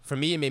 For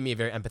me, it made me a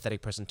very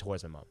empathetic person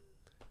towards my mom.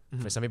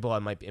 Mm-hmm. For some people, it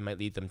might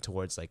lead them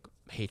towards like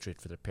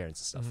hatred for their parents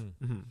and stuff.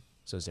 Mm-hmm.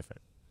 So it's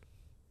different.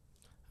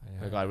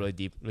 I got really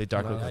deep, really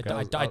dark.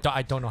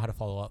 I don't know how to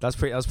follow up. That's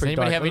pretty. Does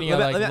anybody have any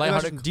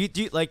lighthearted? Do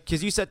you like?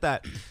 Because you said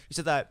that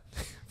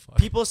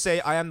people say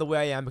I am the way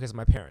I am because of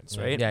my parents,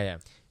 right? Yeah.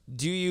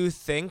 Do you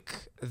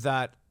think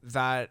that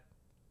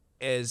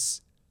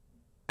is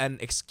an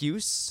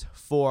excuse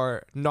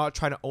for not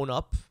trying to own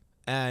up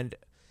and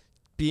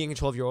being in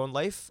control of your own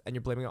life, and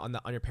you're blaming it on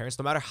your parents,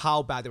 no matter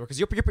how bad they were? Because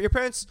your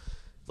parents,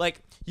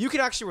 like, you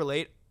can actually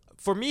relate.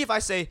 For me, if I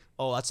say,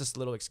 "Oh, that's just a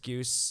little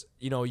excuse,"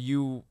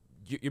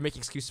 you're making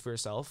excuses for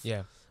yourself.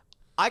 Yeah.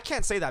 I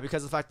can't say that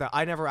because of the fact that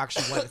I never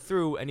actually went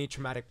through any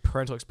traumatic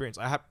parental experience.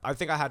 I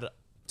think I had,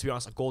 to be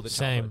honest, a golden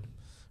childhood.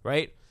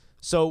 Right?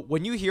 So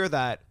when you hear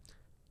that,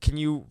 can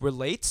you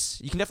relate?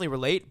 You can definitely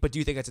relate, but do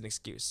you think that's an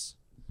excuse?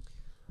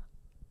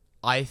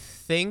 I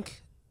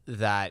think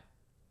that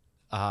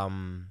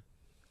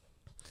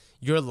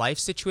your life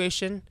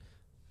situation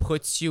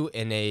puts you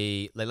in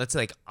a, like, let's say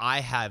like I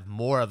have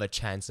more of a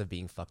chance of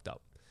being fucked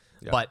up.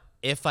 Yeah. But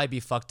if I be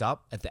fucked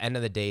up, at the end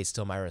of the day, it's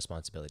still my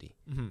responsibility.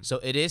 Mm-hmm. So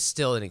it is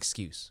still an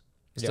excuse.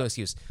 It's still an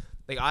excuse.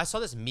 Like I saw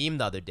this meme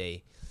the other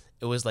day.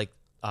 It was like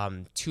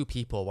 2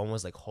 people. One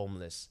was like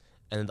homeless,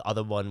 and the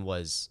other one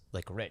was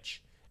like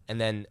rich.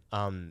 And then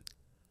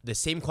the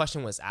same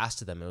question was asked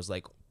to them. It was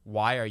like,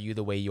 why are you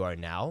the way you are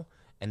now?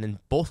 And then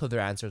both of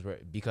their answers were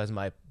because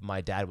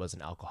my dad was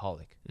an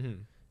alcoholic.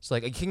 Mm-hmm. So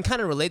like you can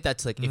kind of relate that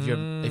to like if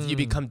you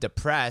become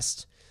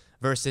depressed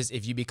versus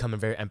if you become a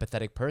very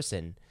empathetic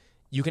person.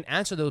 You can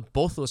answer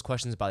both those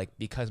questions by like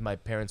because my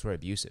parents were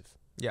abusive.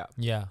 Yeah.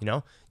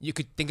 You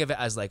could think of it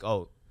as like,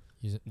 oh,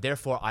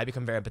 therefore I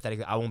become very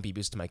empathetic. I won't be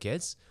abusive to my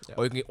kids.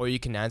 Yeah. Or you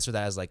can answer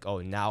that as like, oh,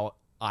 now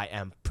I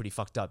am pretty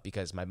fucked up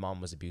because my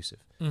mom was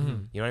abusive. Mm-hmm.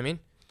 You know what I mean?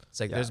 It's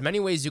like there's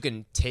many ways you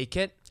can take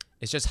it.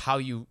 It's just how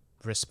you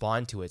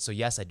respond to it. So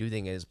yes, I do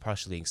think it is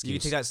partially an excuse. You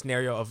can take that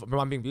scenario of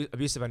mom being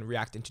abusive and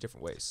react in 2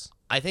 different ways.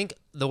 I think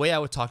the way I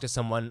would talk to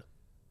someone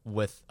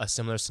with a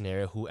similar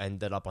scenario who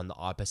ended up on the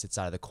opposite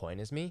side of the coin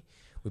as me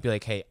would be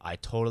like, hey, I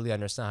totally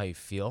understand how you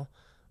feel.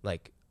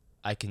 Like,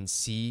 I can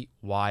see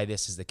why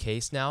this is the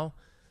case now,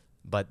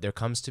 but there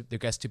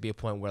gets to be a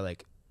point where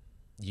like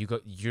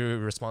you're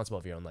responsible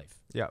for your own life.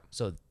 Yeah.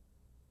 So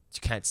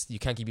you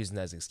can't keep using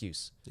that as an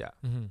excuse. Yeah.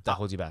 That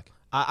holds you back.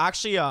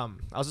 Actually, I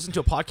was listening to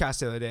a podcast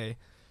the other day.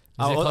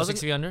 Is it called 6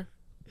 Feet Under?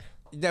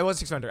 It was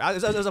 600.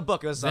 It was a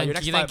book. It was Then your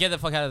next you five. didn't get the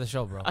fuck out of the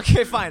show, bro.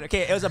 Okay, fine.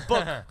 Okay, it was a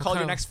book called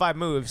Your Next 5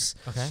 Moves.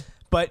 Okay.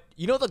 But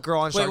you know the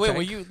girl on Shark Tank?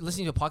 Were you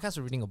listening to a podcast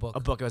or reading a book? A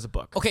book. It was a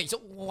book. Okay, so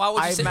why would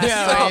you I say messed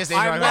that? up. Yeah,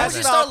 I yeah, messed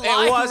yeah, start up.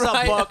 lying, It was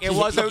right? a book. It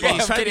was a Okay,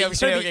 book. I'm kidding. in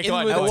with It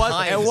the was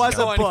times, a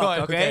go on, book.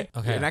 Okay.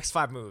 Okay. Your Next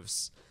 5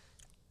 Moves.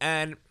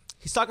 And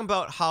he's talking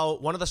about how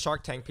one of the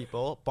Shark Tank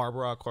people,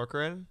 Barbara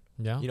Corcoran,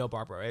 Yeah. you know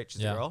Barbara, right?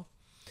 She's Yeah. the girl.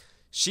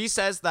 She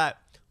says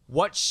that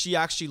what she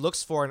actually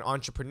looks for in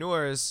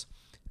entrepreneurs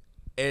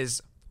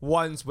is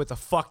ones with a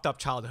fucked up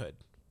childhood.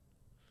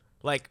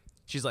 Like,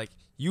 she's like,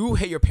 you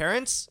hate your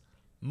parents,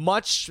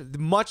 much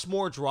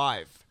more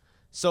drive.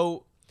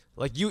 So,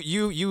 like,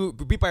 you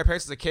beat by your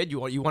parents as a kid, you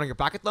want to get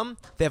back at them.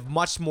 They have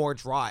much more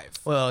drive.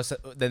 Well, so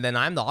then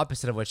I'm the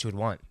opposite of what she would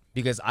want,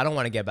 because I don't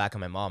want to get back at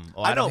my mom.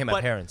 I don't hate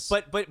my parents.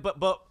 But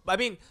I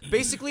mean,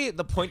 basically,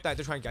 the point that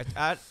they're trying to get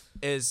at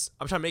is,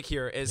 I'm trying to make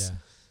here is, Yeah.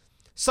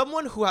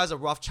 someone who has a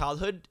rough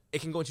childhood,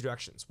 it can go in two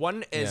directions.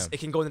 One is Yeah. it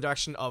can go in the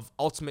direction of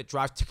ultimate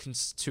drive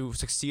to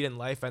succeed in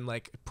life and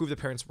like prove the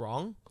parents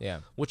wrong. Yeah.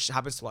 Which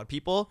happens to a lot of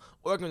people.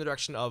 Or it can go in the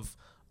direction of,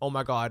 oh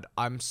my God,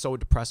 I'm so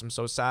depressed, I'm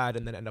so sad,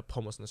 and then end up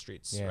homeless in the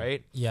streets, Yeah.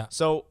 right? Yeah.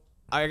 So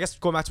I guess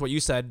going back to what you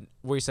said,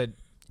 where you said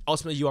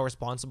ultimately you are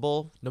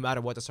responsible no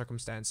matter what the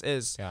circumstance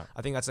is. Yeah.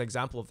 I think that's an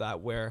example of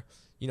that where,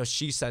 you know,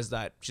 she says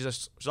that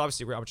she's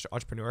obviously a great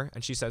entrepreneur,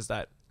 and she says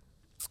that,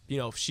 you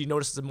know, she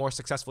notices the more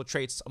successful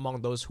traits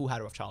among those who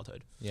had a rough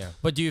childhood. Yeah.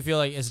 But do you feel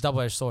like it's a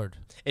double-edged sword?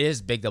 It is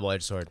big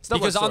double-edged sword.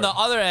 Because on double-edged the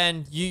other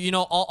end, you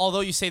know, although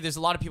you say there's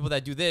a lot of people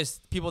that do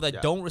this, people that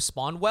Yeah. don't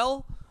respond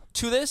well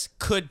to this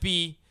could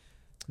be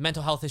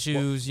mental health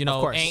issues, you know,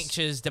 course.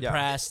 anxious, Yeah.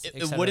 depressed. It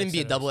et cetera, wouldn't et be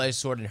a cetera. double-edged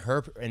sword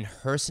in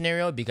her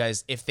scenario,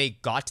 because if they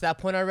got to that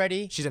point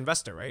already, She's an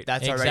investor, right?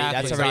 that's Exactly. already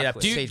at Exactly. the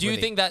Do you, stage do you where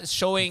they think that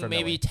showing confirm that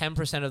maybe way.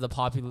 10% of the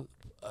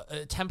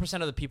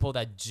 10% of the people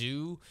that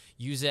do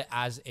use it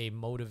as a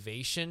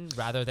motivation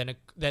rather than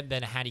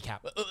a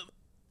handicap?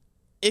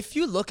 If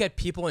you look at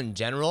people in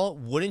general,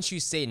 wouldn't you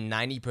say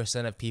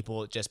 90% of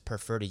people just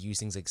prefer to use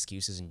things as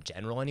excuses in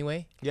general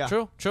anyway? Yeah.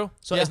 True. So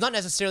Yeah. it's not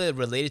necessarily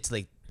related to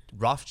like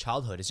rough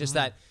childhood. It's just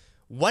that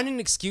when an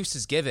excuse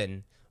is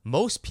given,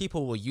 most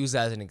people will use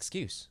that as an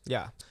excuse.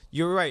 Yeah.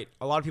 You're right.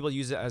 A lot of people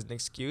use it as an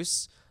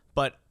excuse,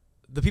 but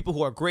the people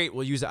who are great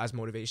will use it as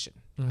motivation.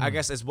 I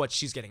guess is what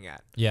she's getting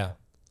at. Yeah.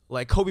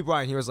 Like Kobe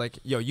Bryant, he was like,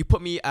 yo, you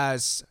put me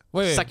as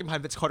Wait. second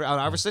behind Vince Carter, Allen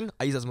Iverson,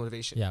 I use it as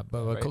motivation. Yeah,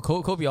 but Right.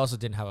 Kobe also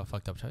didn't have a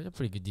fucked up childhood. A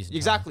pretty good, decent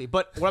Exactly.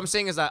 But what I'm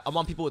saying is that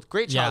among people with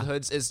great Yeah.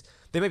 childhoods is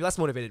they may be less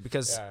motivated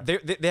because they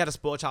had a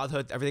spoiled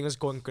childhood. Everything was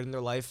going good in their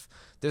life.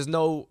 There's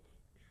no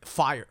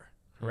fire,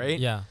 right?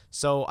 Yeah.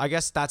 So I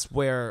guess that's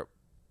where,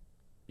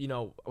 you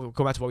know,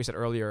 go back to what we said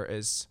earlier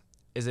is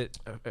it,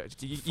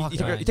 you Fuck, take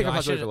man. a Yo, I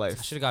responsibility for I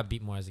life. should have got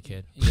beat more as a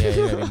kid. Yeah,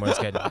 you're gonna be more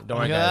scared. Don't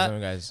worry, Look at guys. that. Don't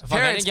worry, guys. Fuck,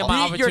 I didn't get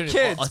my beat your opportunity.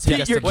 kids. I'll take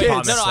Beat us your to the kids.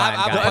 promised No, I land,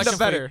 have a guys. question End up for you.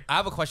 better. I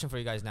have a question for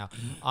you guys now.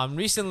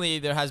 Recently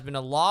there has been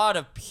a lot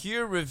of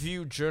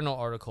peer-reviewed journal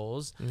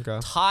articles Okay.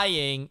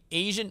 tying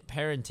Asian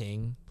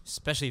parenting,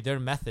 especially their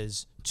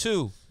methods,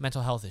 to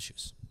mental health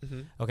issues.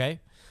 Okay,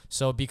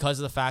 so because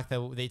of the fact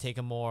that they take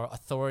a more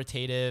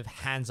authoritative,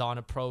 hands-on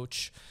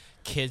approach,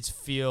 kids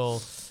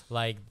feel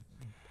like,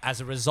 as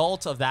a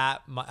result of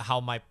that, how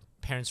my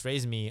parents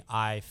raised me,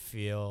 I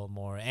feel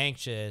more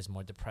anxious,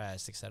 more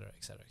depressed, etc.,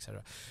 etc.,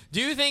 etc.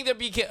 Do you think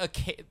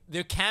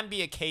there can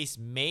be a case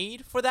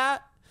made for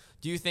that?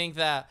 Do you think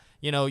that,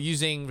 you know,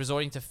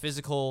 resorting to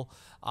physical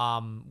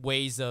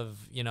ways of,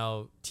 you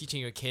know,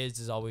 teaching your kids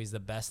is always the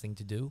best thing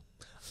to do?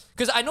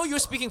 Because I know you're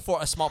speaking for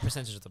a small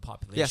percentage of the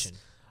population.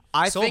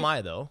 Yes. So am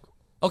I, though.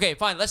 Okay,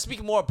 fine. Let's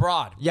speak more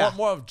broad. Yeah.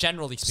 More of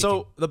generally speaking.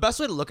 So the best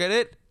way to look at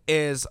it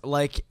is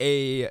like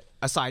a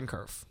sine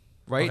curve,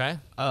 right? Okay.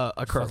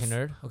 A curve. Fucking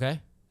nerd. Okay.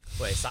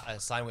 Wait, a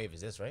sine wave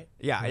is this, right?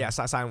 Yeah,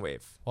 sine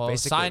wave. Well,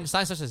 basically. sine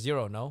starts at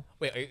 0, no?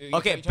 Wait, are you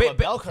Okay, talking about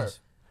ba- bell curve?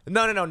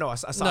 No. A No,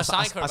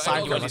 sine curve. A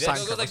sine It curve. goes A sine it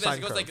curve. goes like a this. sine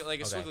It goes curve. like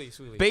a Okay.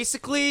 squiggly.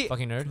 Basically,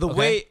 Fucking nerd. the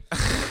Okay.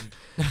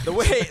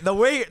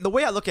 way the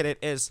way I look at it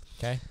is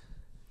Okay.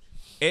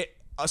 it.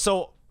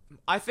 So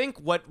I think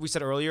what we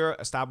said earlier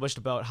established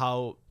about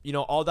how, you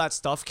know, all that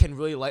stuff can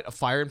really light a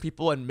fire in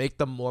people and make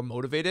them more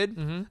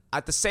motivated.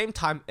 At the same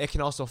time, it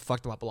can also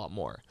fuck them up a lot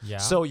more. Yeah.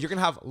 So you're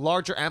gonna have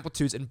larger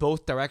amplitudes in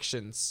both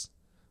directions,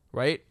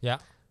 right? Yeah.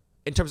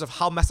 In terms of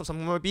how messed up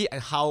someone might be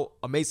and how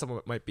amazed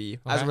someone might be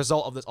as Okay. a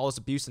result of all this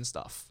abuse and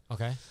stuff.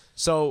 Okay.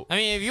 So I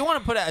mean, if you want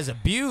to put it as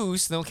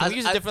abuse, then can we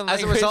use a different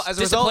language? as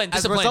a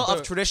result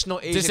of traditional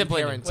Asian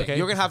Discipline. parents, Okay.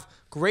 you're gonna have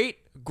great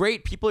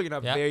people. You're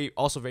gonna have Yeah.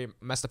 very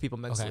messed up people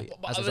mentally. Okay. As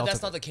a But result that's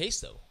of not it. the case,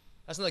 though.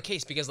 That's not the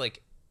case, because,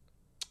 like,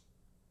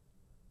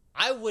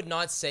 I would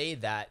not say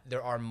that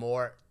there are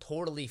more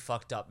totally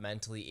fucked up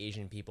mentally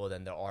Asian people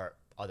than there are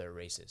other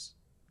races.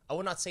 I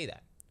would not say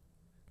that.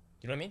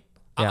 You know what I mean?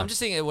 Yeah. I'm just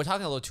saying we're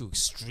talking a little too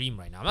extreme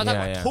right now. I'm not Yeah,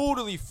 talking yeah. about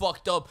totally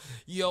fucked up.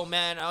 Yo,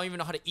 man, I don't even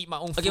know how to eat my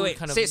own food. Okay, wait.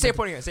 Kind of Say a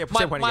point again. Say a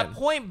point my again.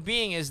 point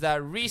being is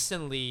that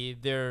recently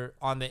they're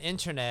on the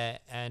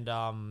internet and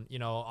you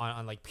know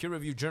on like peer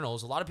reviewed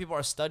journals, a lot of people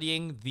are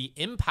studying the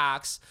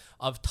impacts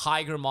of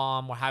tiger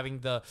mom or having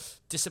the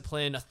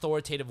disciplined,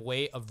 authoritative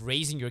way of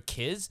raising your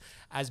kids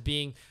as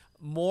being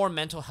more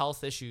mental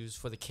health issues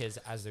for the kids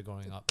as they're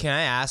growing up. Can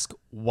I ask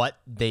what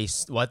they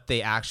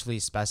actually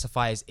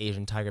specify as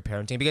Asian tiger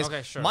parenting? Because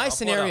Okay, sure. my I'll pull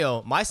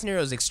it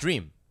scenario is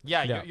extreme.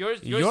 Yeah, Yeah.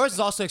 Yours is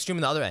also extreme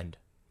on the other end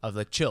of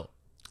like chill.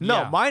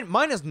 No, Yeah.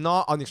 mine is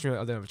not on the extreme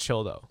other than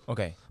chill though.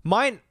 Okay.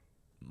 Mine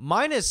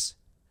is.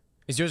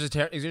 Is yours a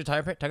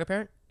tiger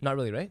parent? Not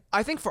really, right?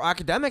 I think for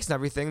academics and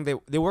everything,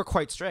 they were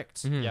quite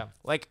strict. Yeah.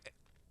 Like,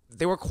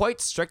 they were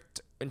quite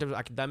strict in terms of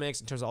academics,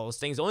 in terms of all those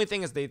things. The only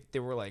thing is they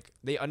were like,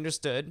 they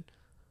understood.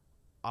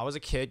 I was a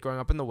kid growing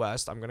up in the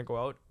West. I'm gonna go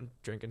out and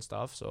drink and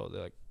stuff. So they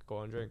like go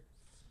out and drink.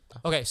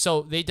 Okay,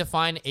 so they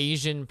define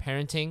Asian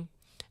parenting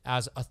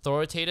as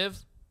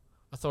authoritative,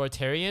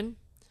 authoritarian,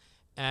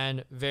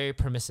 and very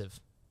permissive.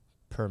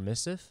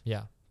 Permissive?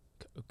 Yeah.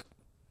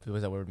 What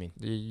does that word mean?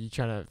 You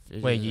trying to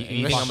Wait, you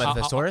English? think I'm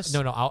a thesaurus?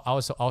 No, I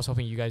was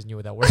hoping you guys knew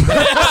what that word.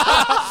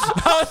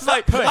 I was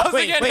like, I was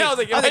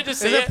like, can I just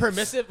say it?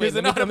 Permissive? Because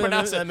they know how to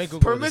pronounce it.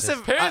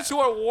 Permissive- Parents who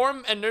are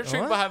warm and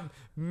nurturing What? but have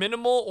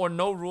minimal or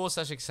no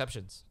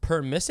rules/exceptions.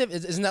 Permissive?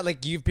 Isn't that like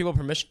give people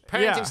permission?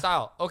 Parenting Yeah.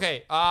 style.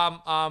 Okay.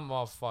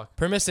 Oh fuck.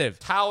 Permissive.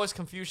 Taoist,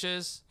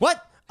 Confucius.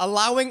 What?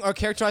 Allowing or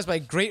characterized by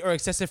great or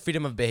excessive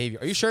freedom of behavior.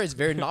 Are you sure it's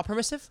very not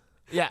permissive?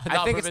 Yeah, I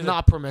Not think it's permissive.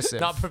 not permissive.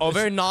 Not permissive. Oh,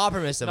 very not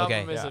permissive. Not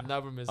Okay. permissive.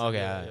 Not permissive. Okay.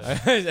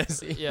 Yeah, I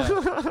see. yeah.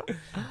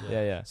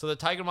 Yeah. Yeah. So the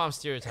tiger mom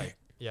stereotype,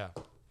 yeah,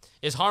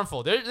 is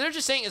harmful. They're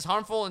just saying it's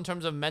harmful in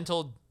terms of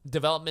mental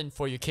development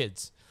for your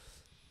kids.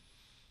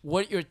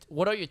 What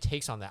are your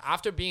takes on that?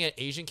 After being an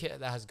Asian kid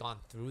that has gone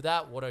through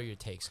that, what are your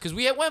takes? Because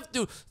we went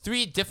through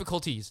 3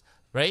 difficulties,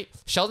 right?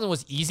 Sheldon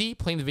was easy,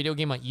 playing the video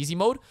game on easy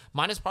mode.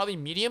 Mine is probably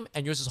medium,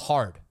 and yours is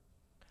hard.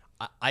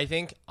 I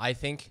think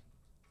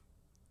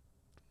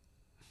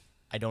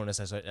I don't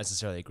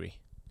necessarily agree.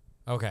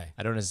 Okay,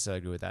 I don't necessarily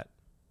agree with that.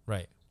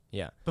 right.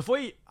 Yeah.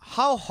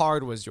 How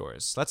hard was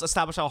yours? Let's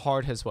establish how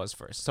hard his was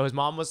first. So his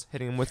mom was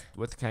hitting him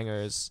with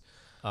hangers.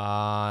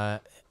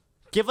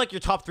 Give like your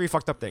top 3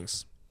 fucked up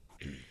things.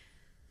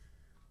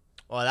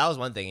 Well, that was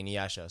one thing in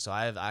Inuyasha. So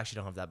I actually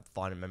don't have that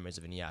fond memories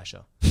of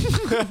Inuyasha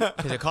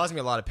because it caused me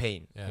a lot of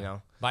pain. Yeah. You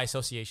know. By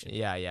association.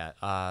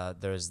 Yeah.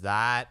 There's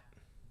that.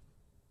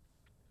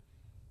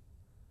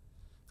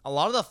 A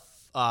lot of the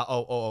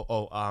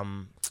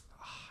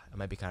it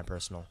might be kind of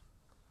personal.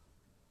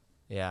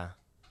 Yeah,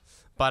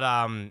 but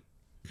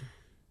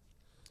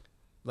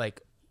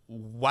like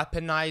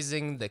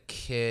weaponizing the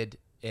kid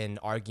in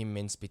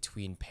arguments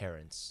between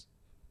parents,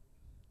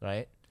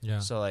 right? Yeah.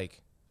 So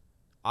like,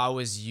 I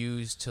was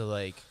used to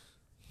like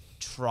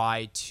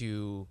try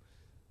to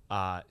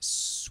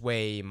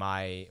sway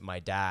my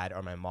dad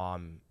or my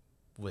mom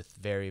with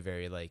very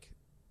very like,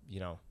 you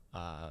know,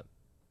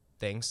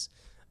 things,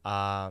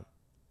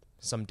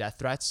 some death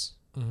threats,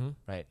 Mm-hmm.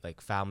 right? Like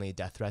family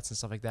death threats and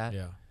stuff like that.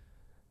 Yeah.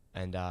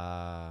 And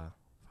a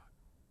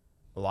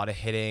lot of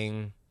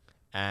hitting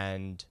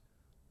and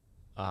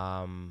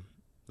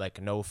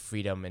like no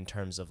freedom in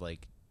terms of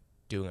like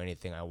doing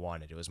anything I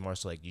wanted. It was more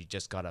so like you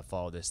just gotta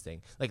follow this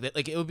thing. Like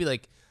it would be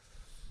like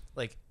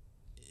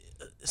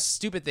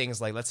stupid things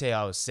like, let's say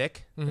I was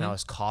sick and I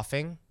was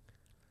coughing,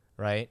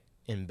 right,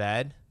 in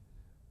bed,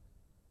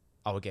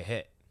 I would get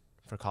hit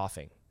for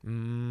coughing,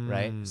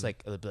 right? It's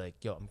like it would be like,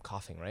 yo, I'm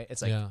coughing, right?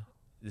 It's like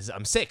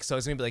I'm sick, so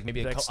it's gonna be like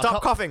maybe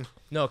Stop coughing.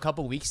 No, a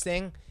couple weeks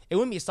thing. It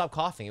wouldn't be stop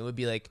coughing. It would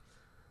be like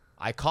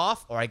I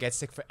cough or I get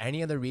sick for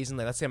any other reason.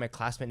 Like let's say my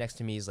classmate next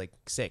to me is like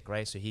sick,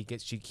 right? So he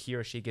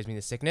or she gives me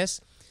the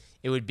sickness.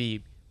 It would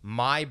be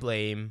my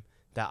blame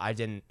that I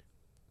didn't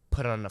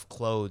put on enough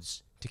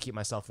clothes to keep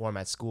myself warm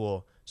at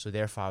school. So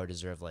therefore I would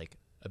deserve like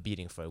a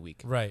beating for a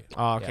week. Right.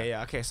 Oh, okay,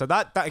 yeah, okay. So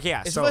that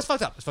yeah. It's, So it's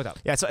fucked up. It's fucked up.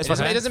 yeah, so It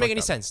doesn't make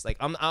any sense. Like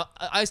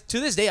I to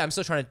this day I'm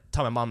still trying to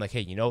tell my mom like,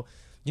 hey, you know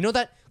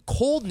that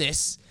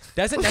coldness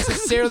doesn't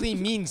necessarily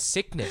mean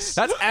sickness.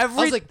 That's I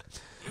was like,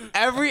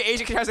 every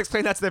Asian kid has to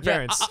explain that to their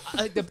parents.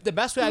 the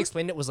best way I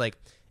explained it was like,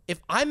 if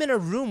I'm in a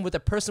room with a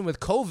person with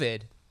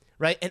COVID,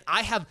 right, and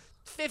I have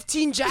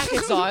 15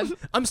 jackets on,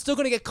 I'm still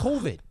gonna get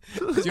COVID.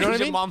 You know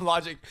what I mean? Mom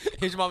logic.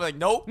 Asian mom like,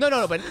 nope.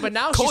 No, but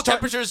now Cold she's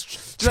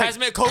temperatures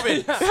transmit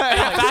COVID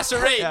at a faster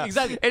rate. Yeah.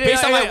 Exactly.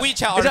 Based on my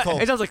WeChat article.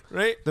 It sounds like,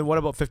 right? then what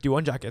about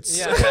 51 jackets?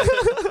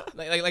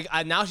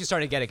 Yeah. Now she's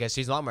starting to get it because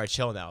she's a lot more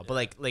chill now.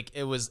 But like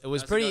it was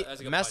pretty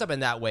that's a good messed point. up in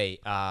that way.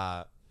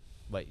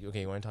 Wait,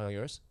 okay, you want to talk about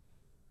yours?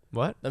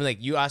 What? I mean, like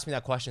you asked me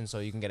that question so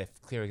you can get a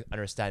clear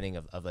understanding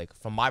of like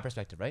from my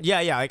perspective, right? Yeah,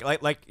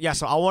 yeah.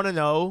 So I want to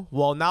know.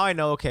 Well, now I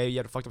know. Okay, you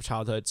had a fucked up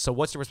childhood. So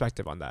what's your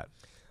perspective on that?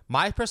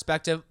 My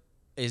perspective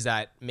is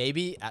that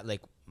maybe at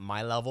like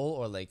my level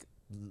or like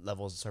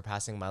levels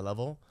surpassing my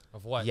level.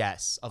 Of what?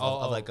 Yes, of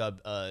like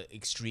a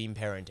extreme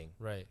parenting,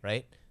 Right.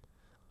 right?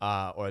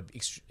 Or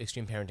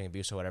extreme parenting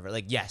abuse or whatever.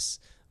 Like yes,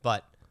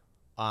 but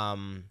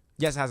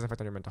Yes, it has an effect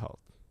on your mental health.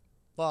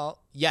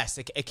 Well, yes,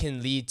 it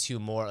can lead to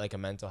more like a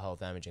mental health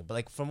damaging. But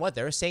like from what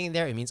they're saying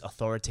there, it means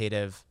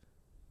authoritative,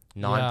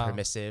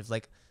 non-permissive.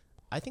 Like,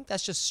 I think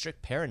that's just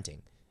strict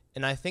parenting,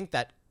 and I think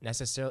that I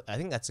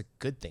think that's a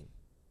good thing.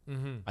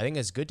 Mm-hmm. I think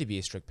it's good to be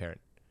a strict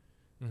parent.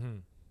 Mm-hmm.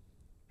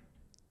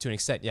 To an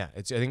extent, yeah.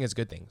 I think it's a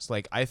good thing. So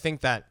like, I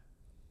think that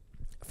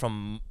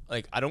from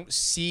like, I don't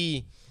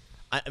see,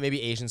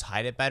 maybe Asians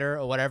hide it better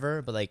or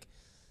whatever, but like,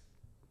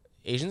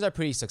 Asians are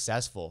pretty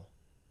successful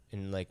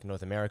in like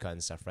North America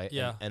and stuff, right?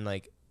 Yeah. And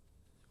like,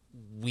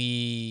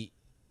 we,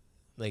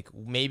 like,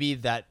 maybe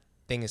that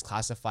thing is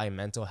classifying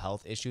mental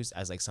health issues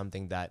as like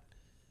something that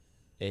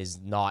is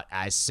not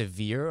as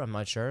severe. I'm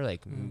not sure.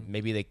 Like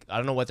maybe like, I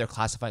don't know what they're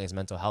classifying as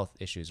mental health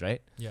issues,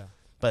 right? Yeah.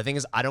 But the thing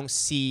is, I don't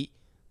see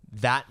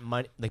that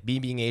much, like me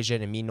being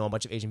Asian and me know a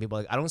bunch of Asian people,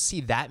 like I don't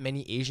see that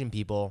many Asian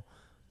people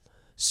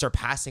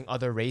surpassing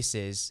other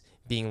races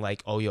being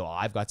like, oh, yo,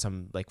 I've got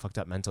some like fucked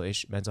up mental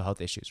health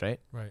issues, right?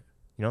 Right.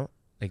 You know,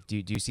 like, do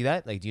you see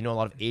that? Like, do you know a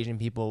lot of Asian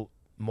people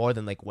more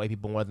than like white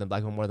people, more than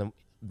black people, more than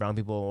brown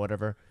people or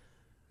whatever?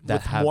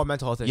 That have more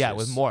mental health issues. Yeah,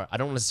 with more. I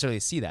don't necessarily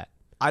see that.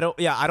 I don't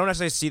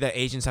necessarily see that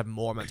Asians have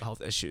more mental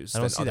health issues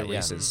than other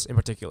races in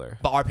particular.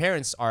 But our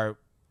parents are,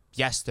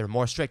 yes, they're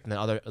more strict than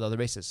other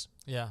races.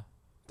 Yeah.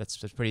 That's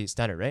pretty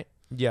standard, right?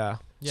 Yeah.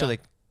 So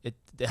like, it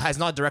has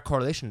not direct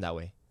correlation that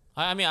way.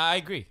 I mean, I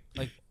agree.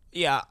 Like,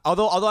 yeah,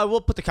 although I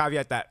will put the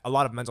caveat that a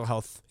lot of mental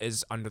health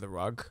is under the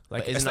rug.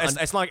 Like, it's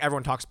not like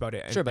everyone talks about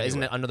it. Sure, but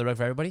isn't it under the rug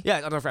for everybody? Yeah,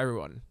 it's under for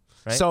everyone.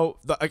 Right? So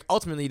like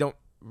ultimately, you don't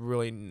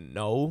really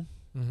know.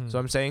 So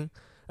I'm saying,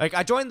 like,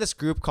 I joined this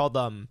group called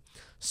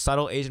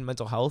Subtle Asian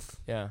Mental Health.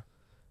 Yeah.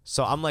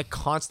 So I'm like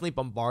constantly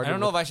bombarded. I don't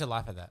know if I should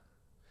laugh at that.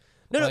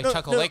 No,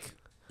 chuckle. no. Like,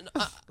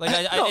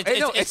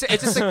 it's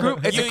just a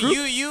group. It's a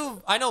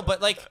group. I know,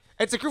 but like,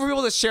 it's a group of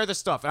people that share this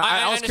stuff. I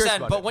was curious understand.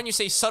 about But it. when you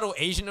say subtle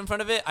Asian in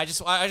front of it, I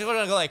just want to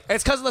go like,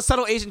 It's because of the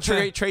subtle Asian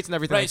traits and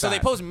everything. right. Like So that.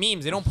 they post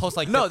memes. They don't post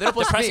like No, they don't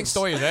post depressing memes.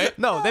 stories, right?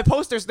 No, they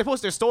post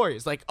their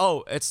stories. Like,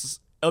 oh,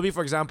 it'll be,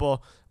 for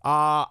example,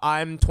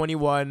 I'm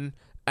 21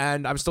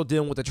 and I'm still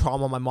dealing with the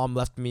trauma my mom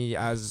left me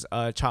as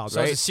a child.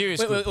 So right? it's a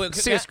serious group.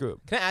 Serious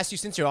group. Can I ask you,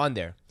 since you're on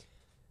there,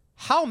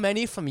 how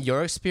many from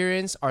your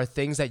experience are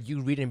things that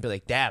you read and be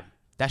like, damn,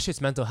 that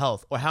shit's mental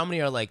health? Or how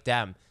many are like,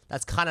 damn,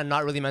 that's kind of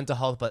not really mental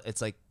health, but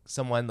it's like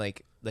someone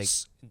like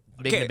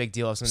making a big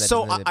deal of something.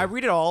 So that I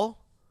read it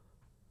all.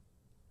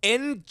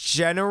 In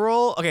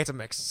general, okay, it's a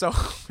mix. So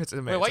it's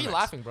a mix. Wait, why are it's a you mix.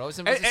 laughing, bro? It's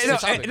a No,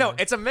 topic, man.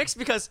 it's a mix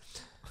because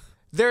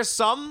there's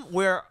some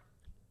where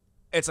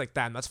it's like,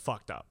 damn, that's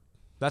fucked up.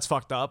 That's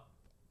fucked up.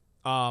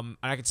 And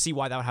I can see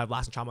why that would have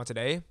lasting trauma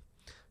today.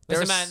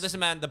 Listen,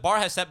 man. The bar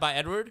has set by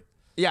Edward.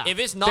 Yeah. If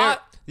it's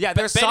not,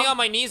 there's bending some, on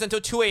my knees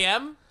until 2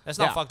 a.m. That's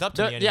not fucked up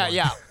to me anymore.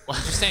 Yeah.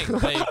 Just saying.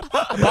 Like, the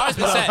bar has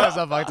been set. That's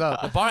not fucked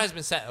up. The bar has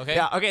been set. Okay.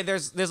 Yeah. Okay.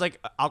 There's like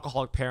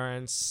alcoholic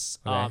parents,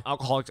 Okay.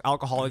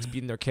 alcoholics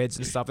beating their kids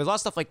and stuff. There's a lot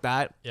of stuff like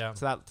that. Yeah.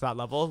 To that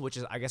level, which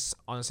is, I guess,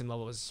 on the same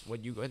level as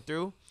what you went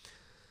through.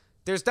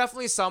 There's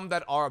definitely some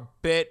that are a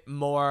bit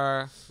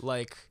more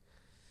like,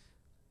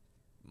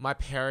 my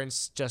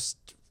parents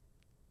just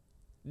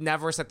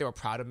never said they were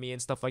proud of me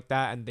and stuff like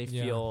that, and they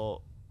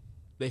feel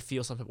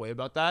some type of way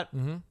about that.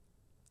 Mm-hmm.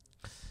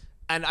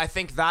 And I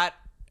think that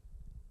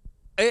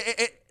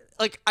it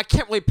like, I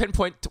can't really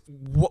pinpoint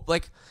what,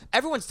 like,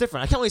 everyone's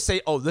different. I can't really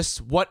say, oh,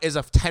 what is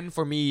a 10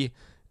 for me,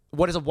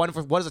 what is a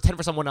 10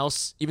 for someone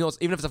else, even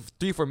if it's a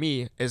 3 for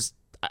me, is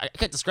I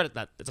can't discredit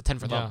that it's a 10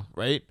 for them,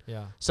 right?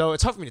 Yeah. So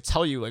it's hard for me to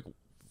tell you like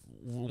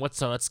what's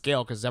that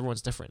scale, because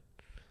everyone's different.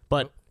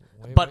 But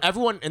Wait.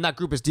 everyone in that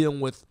group is dealing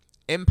with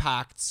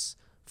impacts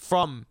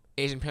from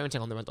Asian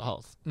parenting on their mental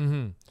health.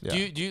 Mm-hmm.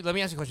 Yeah. Do you? Let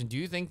me ask you a question. Do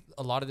you think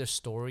a lot of their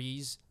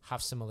stories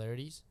have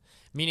similarities?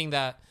 Meaning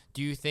that,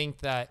 do you think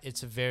that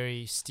it's a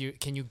very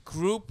can you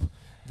group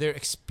their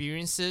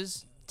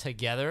experiences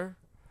together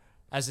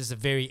as is a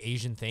very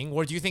Asian thing,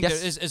 or do you think there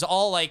is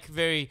all like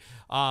very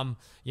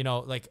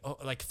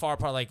like far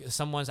apart, like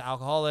someone's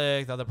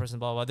alcoholic, the other person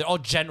blah blah blah? They're all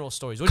general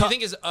stories. What do you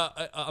think is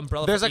a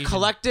umbrella? There's for a Asian?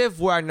 collective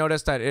where I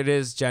noticed that it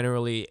is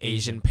generally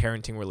Asian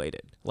parenting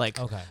related. Like,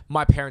 Okay.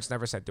 my parents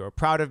never said they were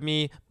proud of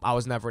me. I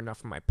was never enough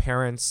for my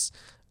parents.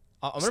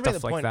 I'm gonna bring the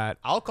Stuff like point. that.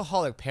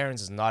 Alcoholic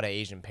parents is not an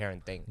Asian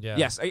parent thing. Yeah.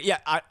 Yes,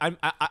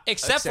 I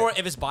Except for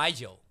if it's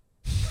baijiu.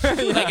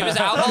 Like if it's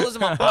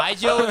alcoholism on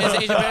baijiu, it's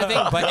an Asian parent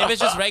thing. But if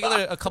it's just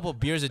regular, a couple of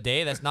beers a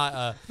day, that's not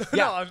a.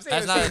 No, I'm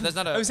saying That's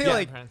not a. I'm saying, Asian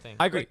like, parent thing.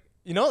 I agree.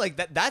 You know, like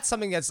that's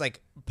something that's like,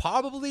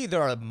 probably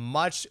there are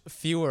much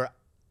fewer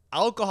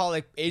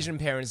alcoholic Asian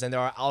parents than there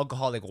are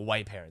alcoholic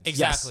white parents.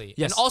 Exactly.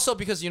 Yes. And also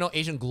because,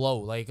 Asian glow.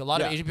 Like a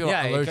lot of Asian people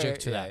are allergic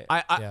to that.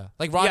 I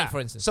Like Ronnie,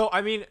 for instance. So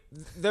I mean,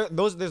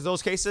 there's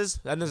those cases,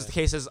 and there's the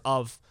cases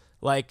of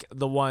like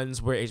the ones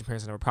where Asian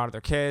parents are never proud of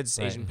their kids.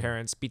 Right. Asian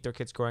parents beat their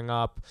kids growing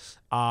up.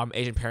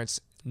 Asian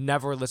parents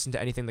never listen to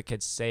anything the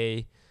kids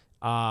say.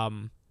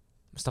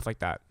 Stuff like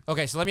that.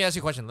 Okay, so let me ask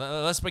you a question.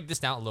 Let's break this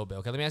down a little bit.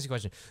 Okay, let me ask you a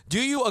question.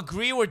 Do you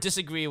agree or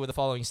disagree with the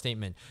following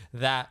statement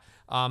that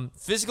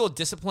physical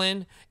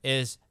discipline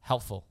is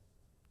helpful?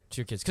 to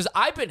your kids? Because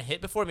I've been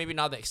hit before, maybe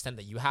not the extent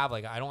that you have.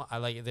 Like I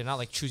like they're not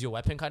like choose your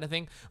weapon kind of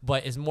thing,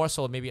 but it's more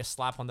so maybe a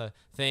slap on the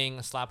thing,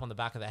 a slap on the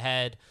back of the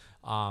head.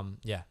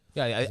 Yeah.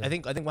 Yeah, I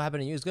think what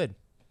happened to you is good.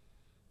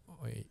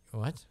 Wait,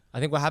 what? I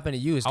think what happened to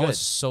you is I good. was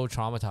so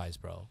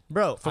traumatized, bro.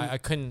 Bro, I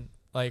couldn't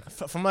like.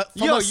 from a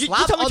Yo, slap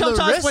you tell me on the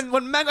traumatized wrist.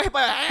 when man got hit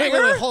by a Wait,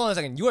 hanger? hold on a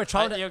second. You are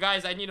traumatized. Yo,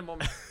 guys, I need a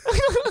moment.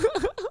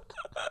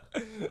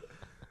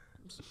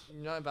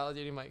 You're not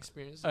validating my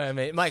experience. All right,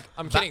 mate, Mike.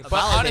 I'm kidding, but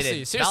validated,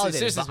 honestly, seriously, validated,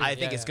 seriously, but I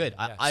think it's good.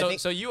 I think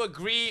so. You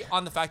agree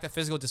on the fact that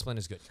physical discipline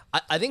is good?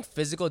 I think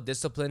physical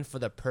discipline for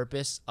the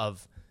purpose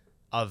of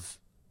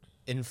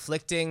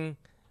inflicting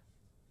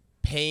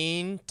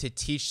pain to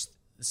teach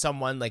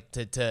someone like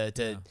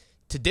to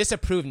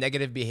disapprove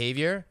negative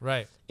behavior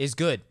Right. is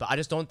good, but I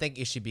just don't think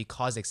it should be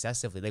caused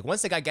excessively. Like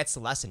once the guy gets the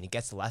lesson, he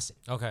gets the lesson.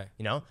 Okay.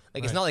 You know,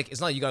 like Right.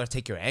 it's not you gotta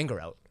take your anger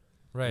out.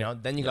 Right. You know,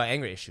 then you got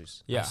anger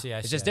issues. Yeah. I see,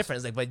 It's just different.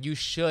 It's like, but you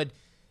should,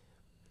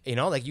 you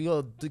know, like you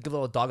go give a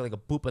little dog like a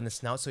boop on the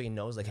snout so he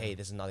knows, like, hey,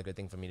 this is not a good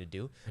thing for me to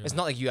do. It's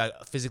not like you are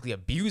physically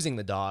abusing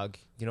the dog.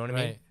 You know what I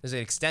mean? Right. There's an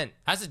extent.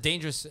 That's a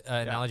dangerous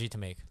analogy to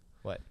make.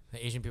 What?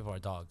 The Asian people are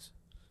dogs.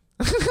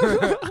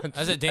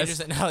 That's a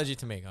dangerous analogy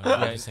to make.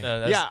 I'm just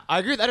saying. Yeah, I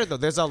agree with that though.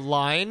 There's a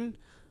line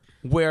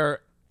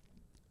where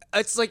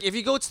it's like if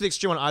you go to the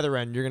extreme on either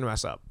end, you're gonna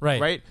mess up.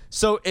 Right. Right.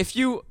 So if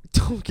you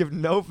don't give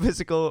no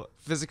physical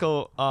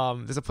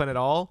discipline at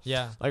all,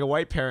 Yeah. like a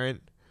white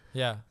parent,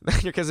 Yeah.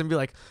 your kids gonna be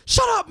like,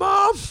 "Shut up,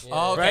 mom."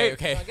 Oh, okay. Right?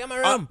 Okay. Get my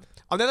room.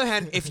 On the other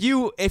hand, if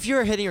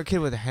you're hitting your kid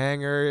with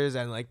hangers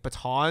and like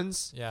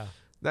batons, Yeah.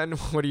 then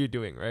what are you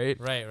doing, right?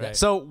 Right. Right.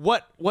 So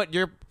what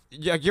you're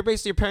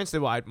basically your parents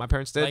did what my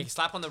parents did. like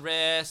slap on the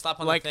wrist,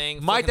 slap on Like the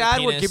thing. my flick in the dad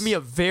would penis. give me a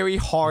very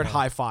hard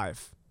high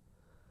five.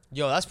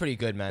 Yo, that's pretty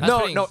good, man. That's No,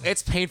 pretty- no,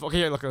 it's painful. Okay,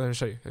 here, look, let me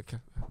show you. Okay.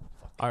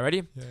 All right,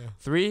 ready? Yeah.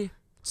 3,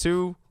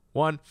 2,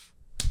 1.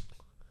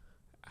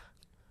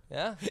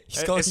 Yeah.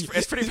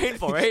 It's pretty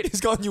painful, right? He's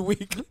calling you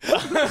weak.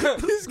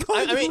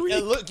 I mean,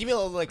 look, give me a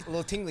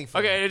little tingling. For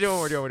Okay, do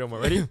one more.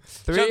 Ready?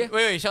 3. Sheldon,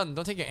 wait, Sheldon,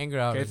 don't take your anger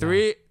out. Okay, right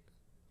 3.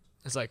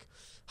 It's like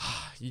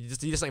you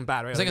just something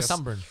bad, right? It's like a this.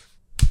 sunburn.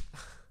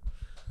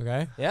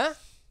 Okay. Yeah.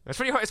 It's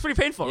pretty hard. It's pretty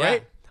painful, Yeah.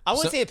 right? I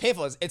wouldn't So- say it's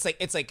painful.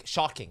 It's like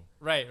shocking.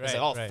 Right. It's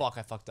like, oh fuck,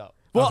 I fucked up.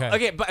 Well, Okay.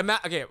 okay, but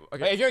okay.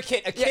 If you're a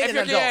kid, if and you're an a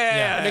adult, kid,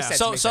 yeah, it makes sense.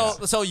 So makes so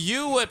sense. so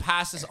you would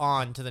pass this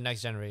on to the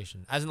next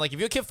generation, as in like if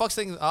your kid fucks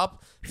things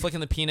up, flicking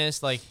the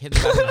penis, like hitting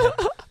the back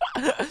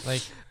of the head,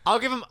 like I'll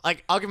give him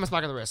a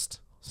smack on the wrist.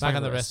 smack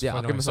on the wrist. Yeah, for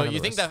I'll no give him a reason. smack So on you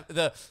the think wrist.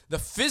 that the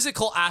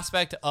physical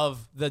aspect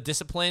of the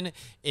discipline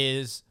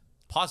is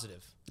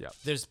positive? Yeah.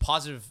 There's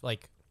positive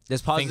like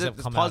There's things that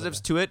there's come out of positives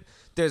it. to it.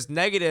 There's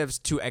negatives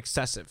to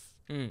excessive.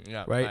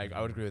 Yeah, Right?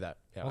 I would agree with that.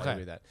 Yeah, I would Okay.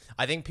 agree with that.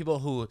 I think people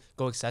who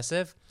go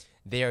excessive,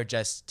 they are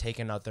just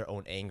taking out their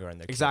own anger on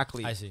their kid,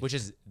 Exactly. I see. which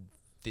is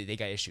they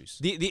got issues.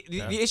 The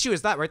issue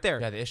is that right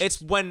there. Yeah, the issues.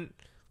 It's when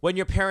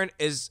your parent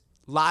is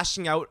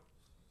lashing out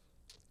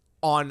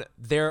on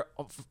their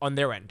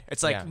end.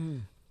 It's like Yeah.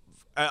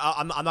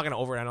 I'm not gonna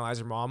overanalyze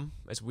her mom.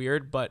 It's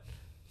weird, but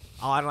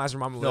I'll analyze her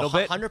mom a little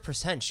bit.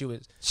 100%. She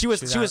She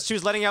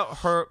was letting out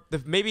her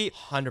maybe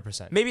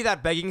 100%. maybe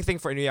that begging thing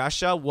for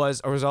Inuyasha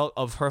was a result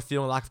of her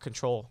feeling lack of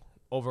control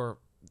over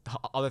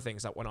other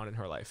things that went on in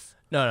her life.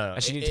 No.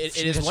 And she It- needs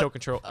it to is show what-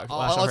 control.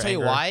 I'll tell you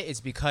why.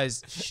 It's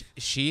because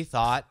she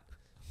thought,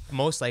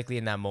 most likely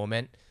in that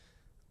moment,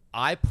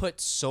 I put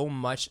so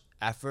much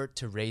effort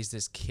to raise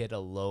this kid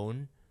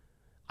alone.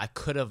 I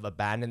could have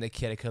abandoned the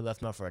kid. I could have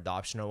left him up for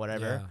adoption or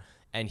whatever. Yeah.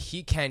 And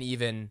he can't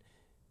even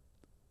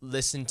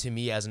listen to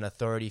me as an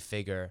authority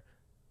figure,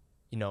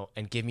 you know,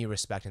 and give me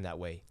respect in that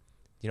way.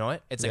 You know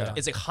what? It's like Yeah.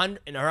 it's like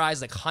in her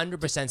eyes, like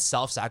 100%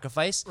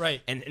 self-sacrifice.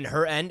 Right. And in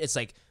her end, it's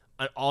like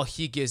all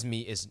he gives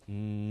me is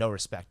no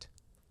respect.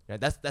 You know,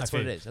 that's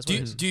what it is. That's what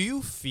it is. Do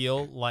you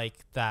feel like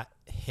that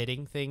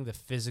hitting thing, the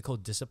physical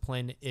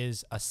discipline,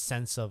 is a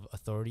sense of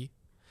authority?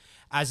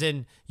 As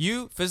in,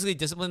 you physically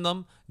discipline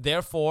them,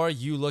 therefore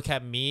you look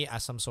at me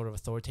as some sort of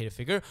authoritative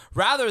figure,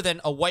 rather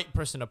than a white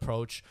person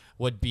approach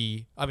would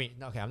be. I mean,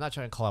 okay, I'm not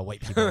trying to call out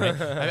white people, right?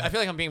 I feel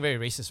like I'm being very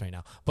racist right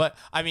now, but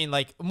I mean,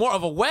 like more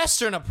of a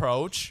Western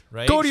approach,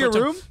 right? Go to your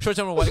room.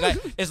 Short-term white guy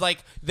is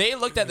like they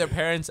looked at their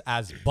parents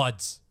as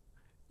buds.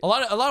 A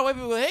lot of white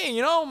people go, hey,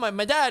 you know,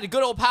 my dad,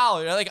 good old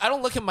pal. You're like, I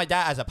don't look at my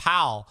dad as a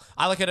pal.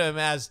 I look at him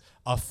as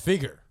a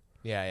figure.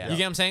 Yeah. You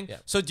get what I'm saying? Yeah.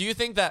 So do you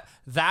think that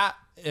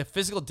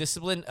physical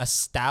discipline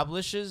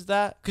establishes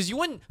that? Because you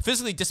wouldn't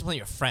physically discipline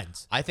your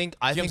friends. I think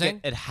what I'm it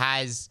saying?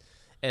 has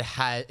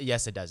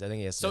yes it does. I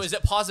think yes. So is it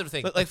a positive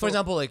thing? like for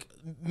example, like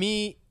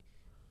me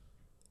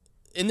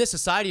in this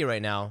society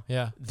right now,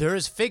 Yeah.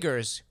 there's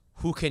figures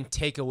who can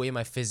take away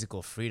my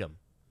physical freedom.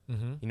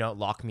 You know,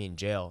 lock me in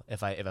jail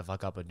if I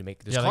fuck up and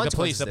make there's Yeah, like the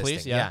consequences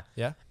police, to this thing.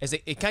 yeah. It's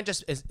like it can't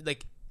just it's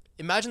like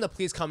imagine the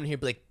police coming here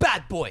and be like,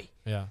 bad boy,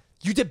 Yeah.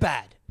 you did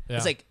bad. Yeah.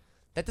 It's like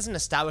that doesn't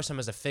establish them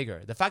as a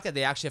figure. The fact that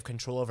they actually have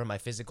control over my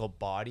physical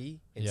body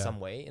in Yeah. some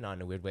way, in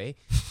a weird way,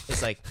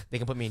 it's like they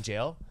can put me in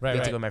jail. Right, They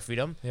have to right. go my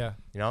freedom. Yeah.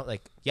 You know,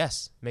 like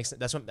yes, makes sense.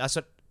 That's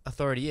what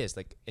authority is,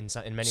 like in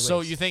many ways.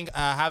 So you think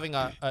having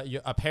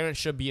a parent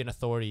should be an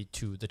authority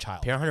to the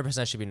child? Parent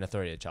 100% should be an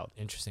authority to the child.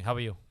 Interesting. How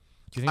about you?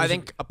 Do you I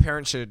think a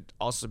parent should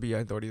also be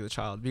an authority to the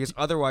child, because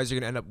otherwise you're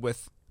gonna end up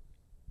with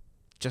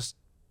just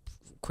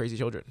crazy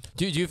children.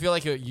 Do you feel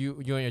like you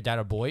and your dad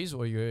are boys,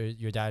 or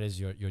your dad is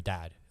your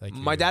dad? Like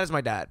My dad is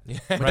my dad.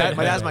 Right,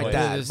 My dad's my right.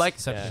 dad. There's Like,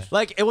 exceptions.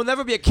 like it will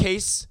never be a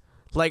case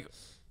like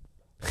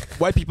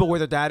white people where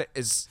their dad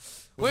is.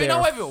 Wait,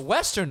 no, wait, a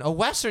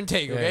Western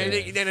take,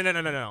 okay?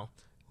 No.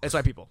 It's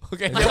white people.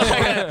 Okay,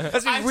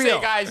 Let's be I'm real,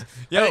 saying, guys.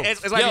 Yo,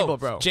 it's white people,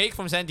 bro. Jake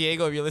from San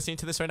Diego, if you're listening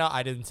to this right now,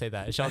 I didn't say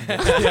that. Sean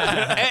did.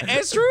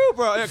 It's true,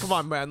 bro. Yeah, come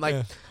on, man.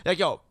 Like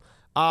yo,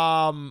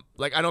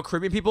 like I know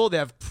Caribbean people. They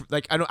have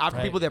I know African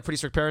Right. people. They have pretty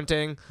strict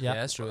parenting. Yeah.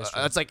 That's true. That's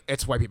true. It's like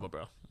it's white people,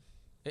 bro.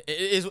 It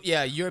is,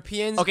 yeah,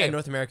 Europeans Okay. and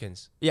North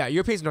Americans. Yeah,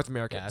 Europeans and North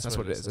Americans. Yeah, that's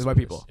what it is. That's It's what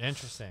white it people.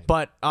 Interesting.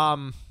 But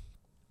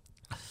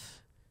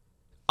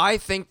I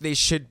think they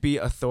should be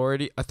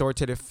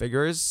authoritative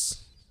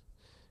figures,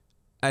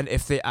 and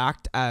if they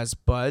act as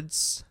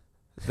buds,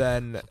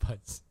 then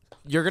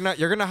you're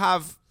gonna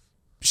have,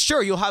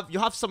 sure, you'll have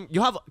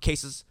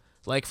cases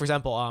like, for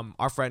example,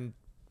 our friend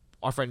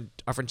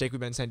Jake, we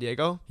met in San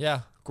Diego.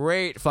 Yeah.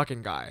 Great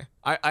fucking guy.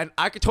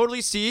 I could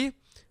totally see.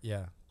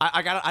 Yeah.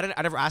 I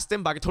never asked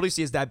him, but I could totally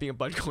see his dad being a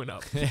bud growing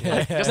up.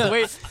 Like, just the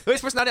way his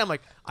personality, I'm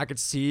like, I could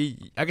see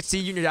you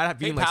and your dad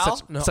being Hey, like pal?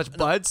 such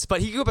buds. But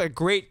he grew up a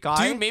great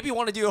guy. Do you maybe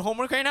want to do your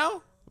homework right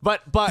now?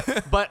 But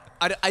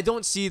I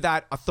don't see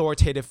that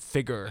authoritative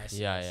figure.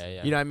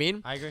 Yeah. You know what I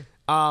mean? I agree.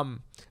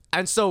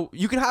 And so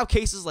you can have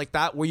cases like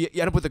that where you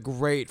end up with a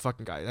great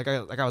fucking guy. That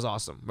guy was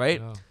awesome, right?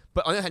 Yeah.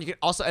 But on the other hand, you can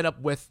also end up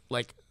with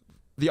like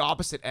the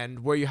opposite end,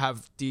 where you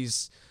have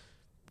these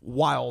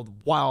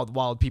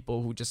wild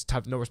people who just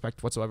have no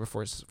respect whatsoever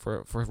for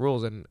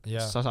rules and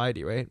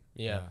society, right?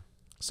 Yeah.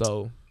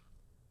 So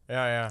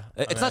Yeah.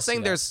 it's not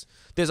saying there's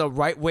a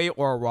right way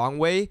or a wrong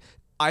way.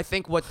 I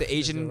think what the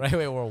Asian right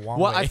way or a wrong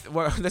way.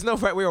 there's no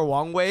right way or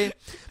wrong way,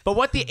 but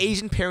what the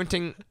Asian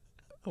parenting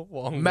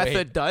Wrong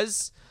method way.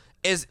 does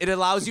is it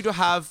allows you to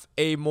have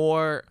a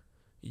more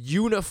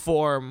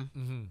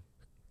uniform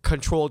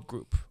controlled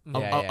group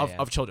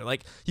of children.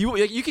 Like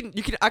you can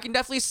I can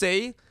definitely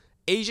say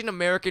Asian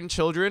American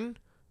children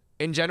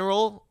in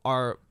general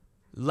are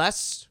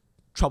less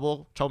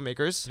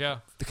troublemakers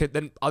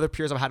than other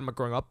peers I've had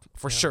growing up,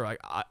 for sure. Like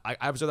I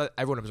observe that.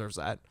 Everyone observes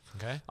that.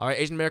 Okay. All right,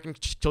 Asian American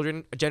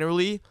children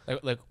generally,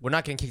 Like we're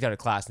not getting kicked out of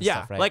class and yeah,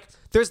 stuff, right? like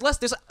there's less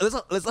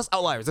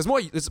outliers. There's more.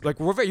 It's like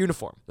we're very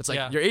uniform. It's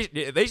like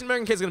the Asian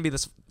American kid's gonna be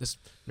this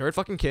nerd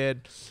fucking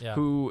kid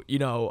who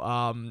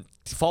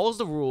follows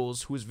the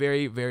rules, who's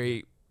very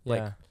very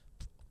like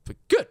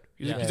good.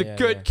 He's a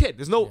good kid.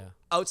 There's no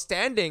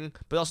outstanding,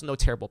 but also no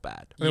terrible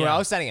bad. I mean, we're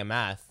outstanding at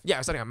math. Yeah,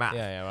 we're studying math.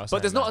 Yeah.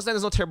 But there's no outstanding,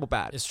 there's no terrible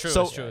bad. It's true.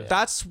 So it's true.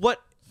 that's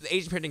what the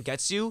Asian parenting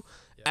gets you,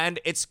 and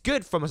it's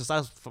good from a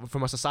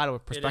societal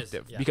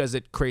perspective because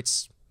it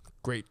creates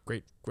great.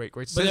 But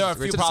there are a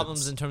few citizens.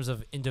 problems in terms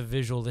of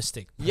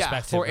individualistic perspective. Yeah,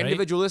 for right?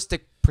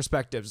 individualistic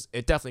perspectives,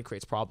 it definitely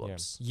creates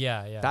problems.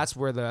 Yeah. That's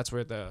where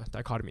the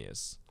dichotomy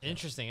is.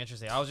 Interesting.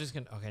 I was just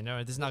gonna. Okay, no,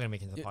 this is not gonna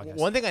make it into the podcast.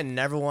 One thing I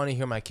never want to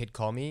hear my kid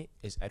call me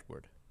is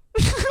Edward.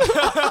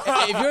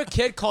 If your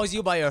kid calls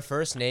you by your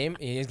first name,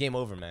 it's game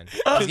over, man.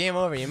 It's game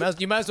over. You might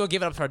as well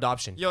give it up for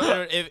adoption. Yo,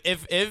 Edward,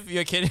 if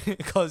your kid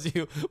calls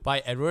you by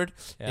Edward,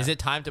 is it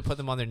time to put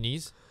them on their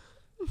knees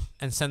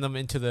and send them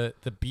into the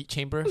beat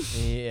chamber?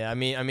 Yeah, I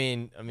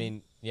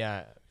mean,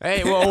 yeah.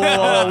 Hey, whoa.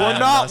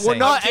 We're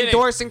not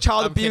endorsing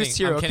child I'm abuse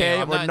kidding. here, I'm kidding.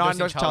 okay? I'm We're not not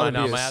endorsing endorsing child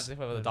No, abuse. I have to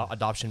put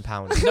adoption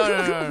pound.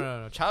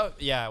 No. Child.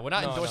 Yeah, we're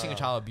not endorsing a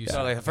child abuse.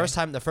 No, like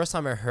the first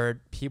time I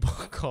heard people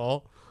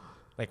call,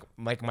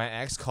 like my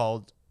ex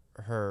called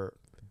her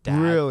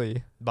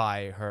dad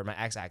by my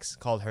ex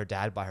called her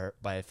dad by her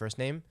first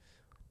name,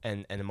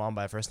 and the mom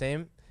by her first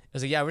name. I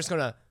was like, yeah, we're just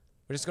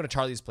gonna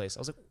Charlie's place. I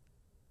was like,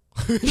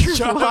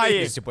 Charlie.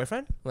 Is this your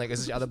boyfriend? Like, is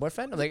this your other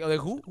boyfriend? I'm like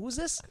who's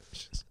this?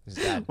 His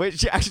dad. Wait,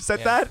 she actually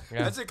said that?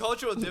 Yeah. That's a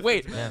cultural difference.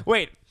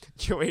 Wait.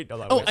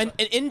 Hold on, Oh, wait. and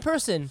in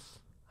person.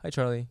 Hi,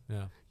 Charlie.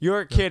 Yeah.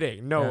 You're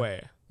kidding. No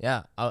way.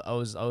 Yeah, I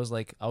was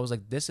like,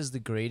 this is the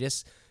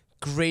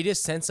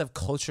greatest sense of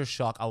culture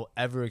shock I'll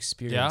ever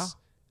experience.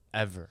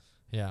 Ever.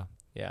 Yeah.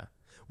 Yeah.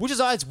 Which is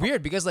why it's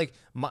weird because like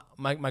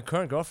my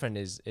current girlfriend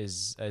is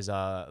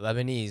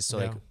Lebanese, so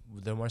like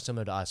they're more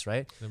similar to us,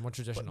 right? They're more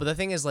traditional. But the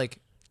thing is like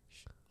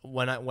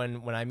when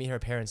I meet her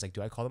parents, like,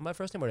 do I call them by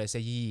first name or do I say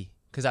yi?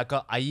 Because I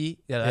got ayi.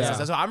 Yeah,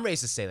 that's what I'm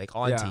raised to say, like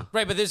auntie. Yeah.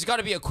 Right, but there's got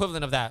to be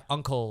equivalent of that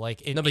uncle,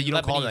 like in No, but you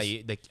don't Lebanese. call them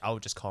that. Like I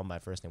would just call him by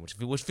first name,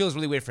 which feels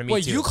really weird for me.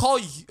 Wait, too. you call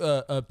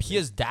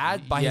Pia's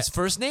dad by his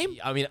first name?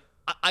 I mean,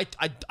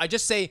 I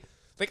just say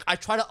Like I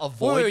try to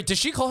avoid. Wait, does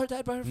she call her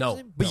dad by her first No,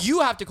 name? But no. you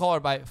have to call her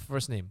by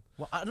first name.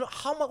 Well, I don't know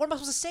what am I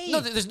supposed to say? No,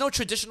 there's no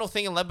traditional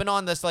thing in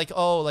Lebanon that's like,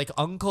 oh, like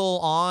uncle,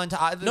 aunt.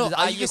 No,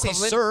 I you can say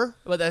sir,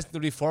 but that's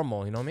really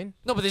formal. You know what I mean?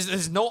 No, but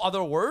there's no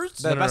other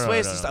words. The best way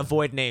is no, just no.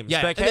 avoid names.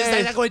 Yeah, Like, that's hey,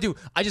 exactly what I do.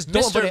 I just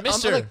don't. Mister, But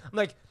mister. I'm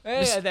like,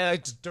 hey, and then I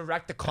just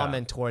direct the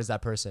comment towards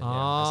that person.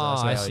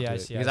 Ah, that's the way I would see, do I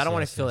it. see, Because I I don't see,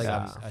 want I to feel see,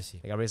 like I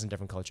see. I'm raised in a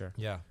different culture.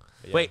 Yeah.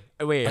 wait,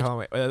 hold on,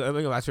 wait. Let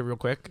me go back to it real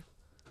quick.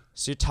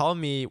 So you're telling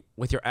me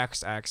with your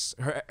ex,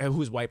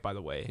 who's white, by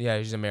the way. Yeah,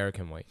 she's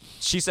American white.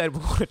 She said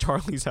we're going to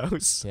Charlie's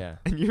house. Yeah.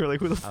 And you were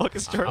like, who the fuck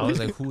is Charlie? I was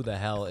like, who the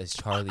hell is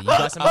Charlie? You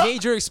got some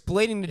major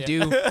explaining to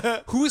do.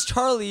 Who is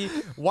Charlie?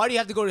 Why do you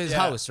have to go to his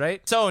house,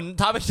 right? So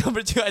topic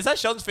number 2. I saw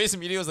Sheldon's face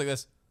immediately was like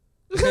this.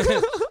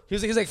 He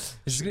was like,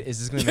 is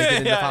this gonna make it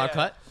in the final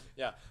cut?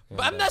 Yeah.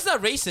 But I mean, that's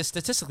not racist.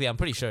 Statistically, I'm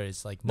pretty sure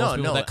it's like No, most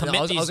people no, that commit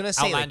I was these gonna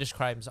say, like, outlandish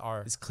crimes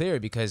are. It's clear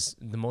because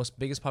the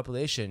biggest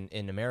population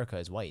in America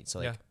is white. So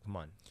like, Yeah. come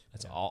on,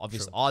 that's all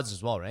obvious odds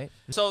as well, right?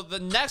 So the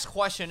next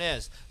question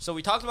is, so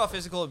we talked about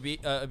physical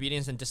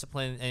obedience and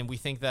discipline, and we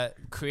think that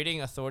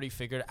creating authority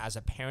figure as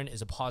a parent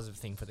is a positive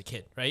thing for the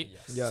kid, right?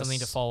 Yes. Something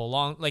to follow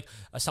along, like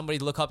somebody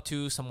to look up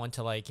to, someone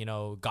to like,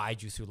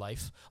 guide you through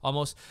life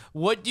almost.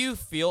 What do you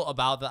feel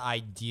about the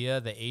idea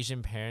that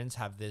Asian parents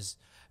have this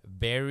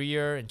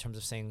barrier in terms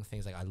of saying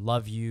things like, I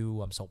love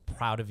you, I'm so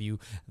proud of you?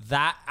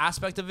 That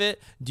aspect of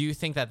it, do you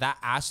think that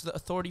adds to the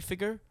authority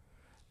figure?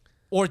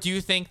 Or do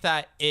you think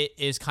that it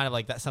is kind of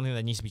like that something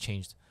that needs to be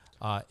changed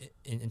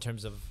in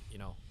terms of,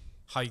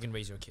 how you can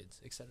raise your kids,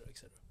 et cetera, et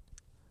cetera?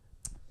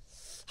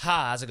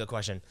 That's a good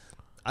question.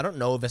 I don't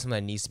know if that's something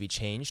that needs to be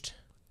changed,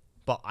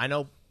 but I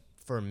know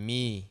for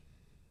me,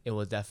 it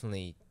will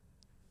definitely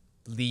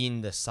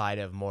lean the side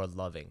of more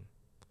loving.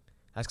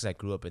 That's because I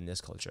grew up in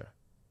this culture.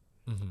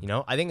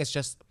 Mm-hmm. I think it's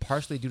just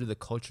partially due to the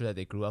culture that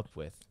they grew up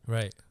with.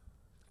 Right.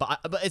 But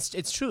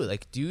it's true.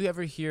 Like, do you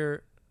ever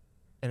hear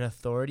an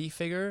authority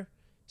figure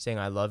saying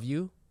 "I love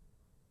you"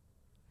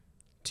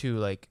 to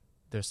like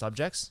their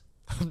subjects?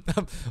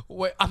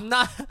 Wait, I'm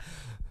not.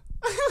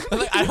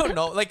 Like, I don't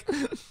know. Like,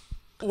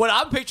 what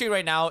I'm picturing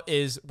right now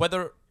is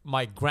whether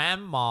my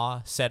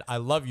grandma said "I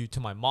love you" to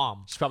my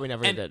mom. She probably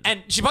never did.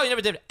 And she probably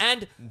never did.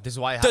 And This is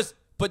why.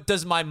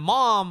 does my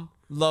mom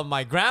love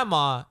my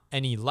grandma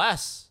any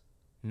less?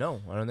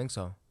 No, I don't think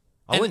so.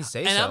 I wouldn't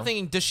say so. And I'm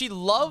thinking, does she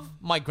love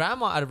my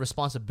grandma out of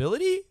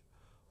responsibility,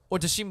 or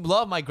does she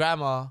love my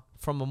grandma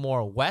from a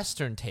more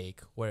Western take,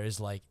 where it's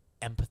like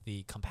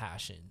empathy,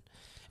 compassion,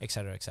 et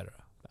cetera, et cetera?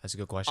 That's a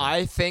good question.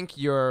 I think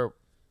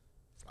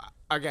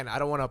again, I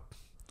don't want to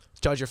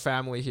judge your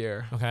family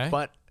here. Okay.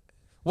 But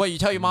What, you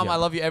tell your mom Yeah. I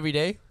love you every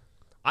day?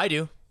 I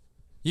do.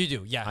 You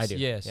do, yes. I do,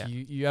 Yes, yeah.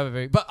 you have a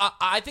very. But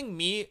I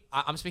think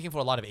I'm speaking for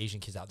a lot of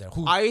Asian kids out there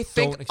who I don't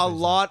think a experience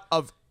lot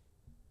of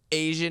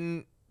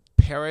Asian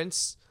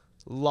parents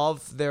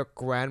love their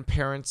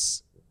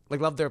grandparents, like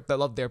love their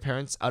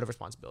parents out of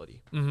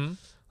responsibility. that. Mm-hmm.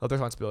 Love their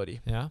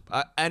responsibility. Yeah.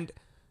 And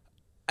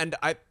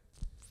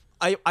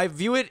I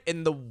view it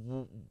in the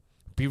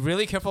Be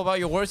really careful about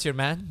your words here,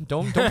 man.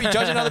 Don't be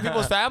judging other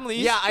people's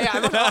families.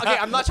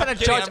 I'm not trying to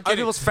kidding, judge I'm other kidding.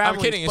 people's families.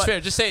 I'm kidding. It's but-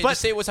 fair. Just say it. but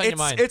Just say what's on your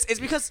mind. It's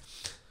because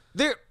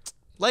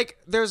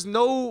there's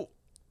no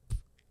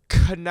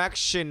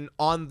connection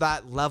on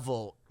that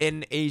level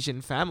in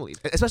Asian families.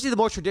 Especially the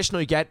more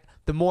traditional you get,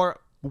 the more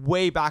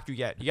way back you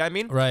get. You get what I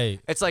mean? Right.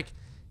 It's like,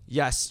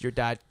 yes, your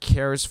dad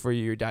cares for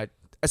you. Your dad,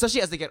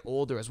 especially as they get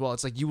older as well.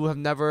 It's like you will have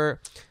never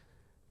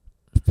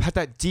had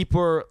that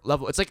deeper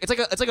level. It's like a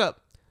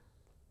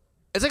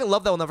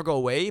love that will never go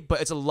away, but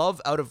it's a love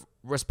out of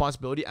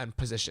responsibility and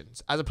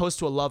positions, as opposed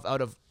to a love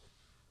out of.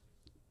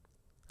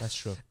 That's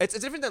true. It's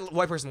different than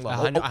white person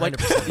love.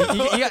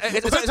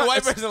 100%. What's a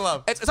white person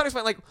love? It's not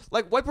explain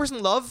like white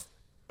person love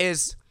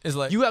is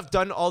like you have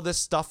done all this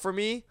stuff for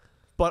me,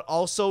 but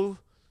also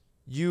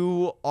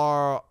you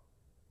are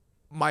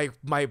my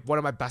one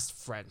of my best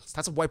friends.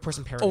 That's a white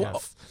person parent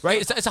love, right?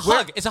 It's a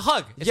hug. It's a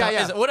hug. It's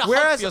what a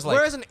hug feels like.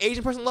 Whereas an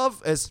Asian person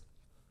love is,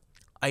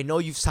 I know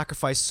you've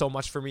sacrificed so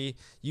much for me.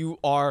 You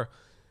are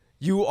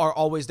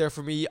always there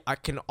for me. I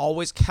can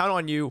always count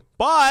on you.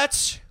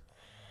 But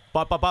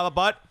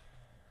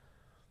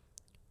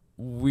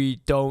we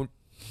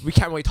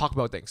can't really talk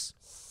about things.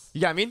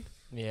 You get what I mean?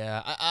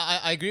 Yeah,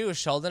 I agree with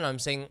Sheldon. I'm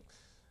saying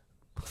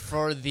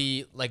for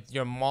the like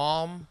your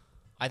mom,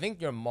 I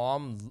think your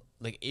mom,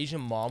 like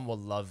Asian mom, will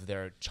love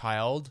their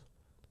child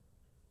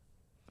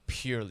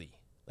purely,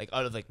 like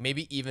out of like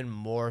maybe even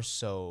more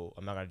so.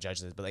 I'm not gonna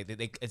judge this, but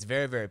like it's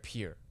very very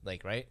pure,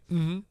 like right.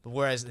 Mm-hmm. But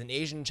whereas an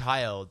Asian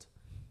child,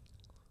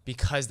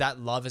 because that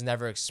love is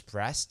never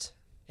expressed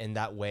in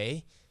that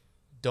way,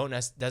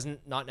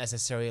 doesn't not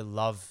necessarily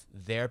love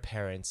their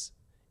parents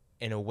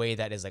in a way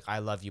that is like I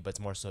love you, but it's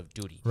more so of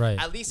duty. Right.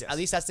 At least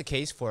that's the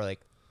case for like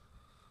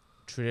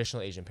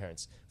traditional Asian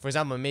parents. For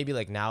example, maybe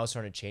like now it's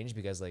starting to change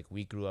because like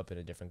we grew up in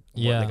a different,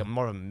 like a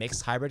more of a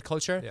mixed hybrid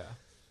culture. Yeah.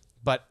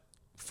 But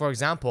for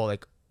example,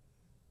 like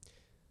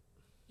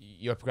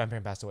your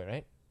grandparent passed away,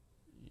 right?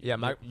 Yeah,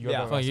 your yeah.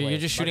 grandma Fuck, passed you're away.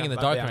 just shooting in the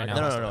My dark grandma- right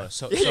yeah, now. No.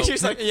 So,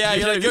 She's like, Yeah,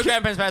 you're like, your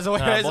grandparents passed away.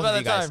 No, no, It's both about of the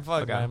you guys. time.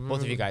 Fuck, Okay. man.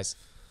 both of you guys.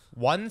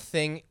 One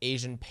thing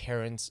Asian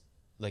parents,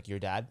 like your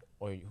dad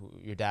or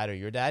your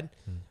dad,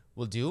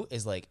 will do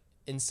is like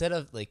instead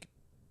of like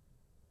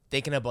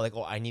thinking about like,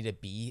 oh, I need to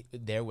be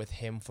there with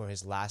him for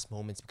his last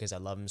moments because I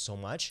love him so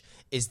much,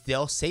 is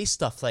they'll say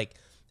stuff like,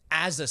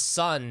 as a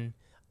son,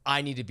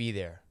 I need to be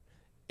there.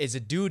 It's a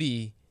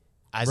duty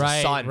as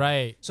a son.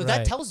 Right. So right.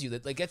 that tells you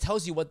that, like, that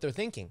tells you what they're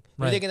thinking.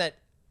 They're Right. thinking that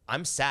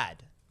I'm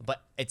sad,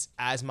 but it's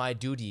as my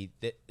duty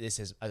that this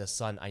is as a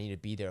son, I need to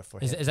be there for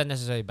him. Is that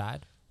necessarily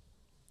bad?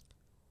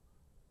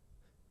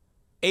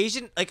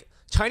 Asian, like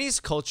Chinese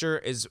culture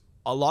is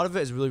a lot of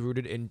it is really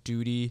rooted in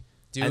duty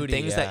and Duty,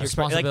 things yeah. that you're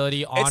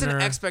Responsibility, like, It's honor.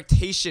 an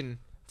expectation.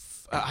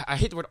 I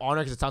hate the word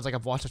honor because it sounds like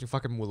I've watched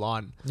fucking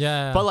Mulan.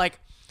 Yeah. But like,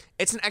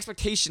 it's an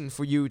expectation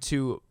for you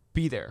to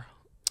be there.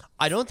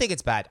 I don't think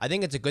it's bad. I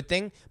think it's a good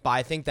thing, but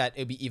I think that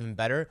it'd be even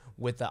better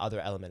with the other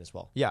element as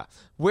well. Yeah.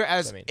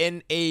 Whereas I mean.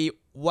 in a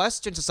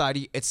Western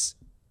society, it's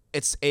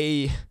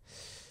a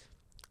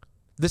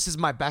this is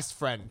my best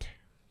friend.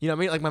 You know what I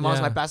mean? Like my mom's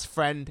Yeah. my best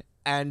friend,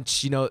 and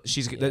she that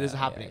is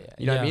happening. yeah.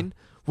 You know what I Yeah. mean?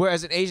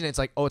 Whereas in Asian, it's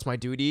like, oh, it's my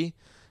duty.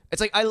 It's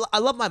like I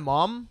love my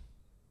mom,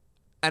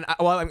 and I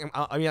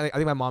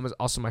think my mom is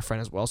also my friend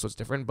as well, so it's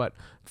different. But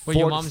Well,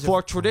 your for mom's for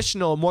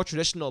your- more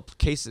traditional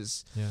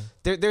cases, Yeah.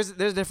 there's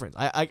a difference.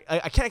 I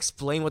can't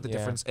explain what the Yeah.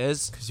 difference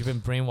is. Because you've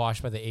been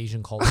brainwashed by the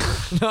Asian culture.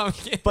 No, I'm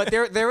kidding. But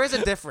there is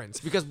a difference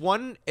because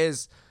one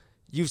is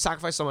you've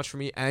sacrificed so much for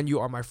me and you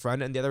are my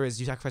friend, and the other is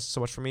you sacrificed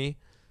so much for me,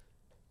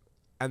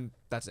 and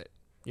that's it.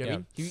 You know what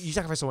I mean? You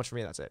sacrificed so much for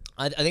me, that's it.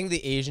 I think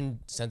the Asian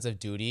sense of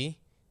duty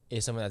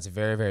is something that's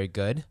very, very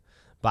good.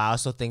 But I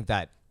also think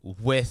that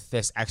with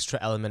this extra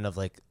element of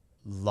like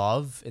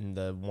love in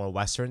the more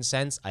Western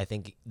sense, I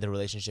think the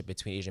relationship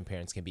between Asian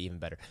parents can be even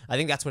better. I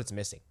think that's what it's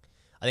missing.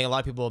 I think a lot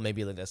of people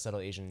maybe like that subtle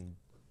Asian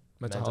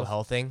mental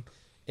health thing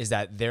is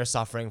that they're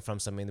suffering from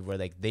something where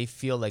like they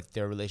feel like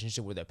their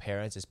relationship with their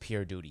parents is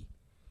pure duty.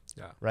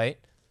 Yeah. Right?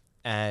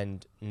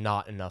 And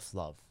not enough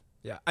love.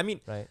 Yeah. I mean,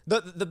 Right.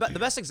 the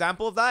best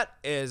example of that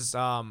is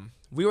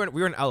we were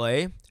in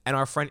LA and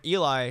our friend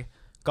Eli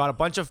got a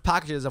bunch of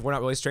packages of We're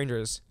Not Really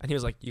Strangers, and he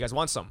was like, "You guys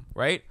want some,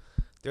 right?"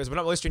 There's We're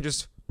Not Really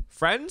Strangers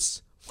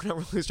friends, We're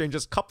Not Really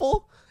Strangers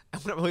couple,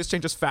 and We're Not Really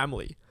Strangers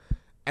family,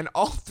 and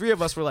all three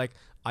of us were like,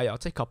 I'll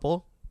take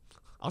couple,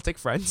 I'll take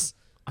friends,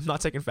 I'm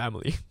not taking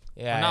family."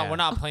 Yeah. We're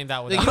not playing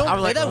that with Like, you don't I'm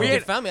play like, that we with your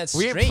ain't- family. That's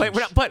we ain't strange. play,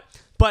 we're not, but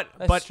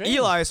That's strange.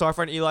 Eli, so our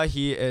friend Eli,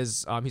 he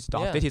is he's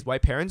adopted, Yeah. he's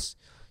white parents.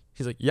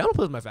 He's like, yeah, I'm gonna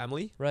play with my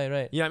family. Right.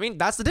 You know what I mean?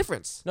 That's the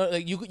difference. No,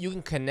 like you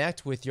can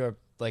connect with your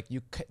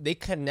they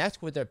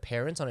connect with their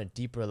parents on a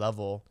deeper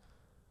level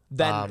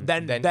than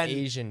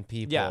Asian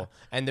people. yeah.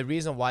 And the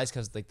reason why is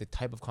because like the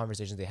type of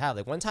conversations they have.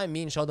 Like one time,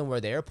 me and Sheldon were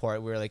at the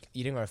airport. We were like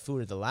eating our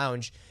food at the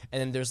lounge, and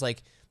then there's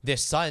like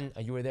this son.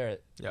 You were there.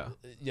 Yeah.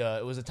 Yeah.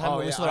 It was a time Oh,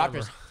 when we yeah, saw I Raptors.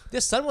 remember.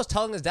 This son was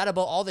telling his dad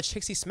about all the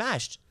chicks he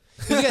smashed.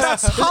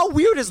 How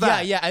weird is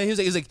that? Yeah. And he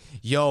was like,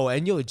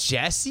 yo,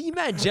 Jesse,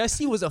 man,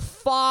 Jesse was a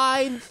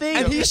fine thing.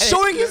 And he's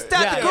showing his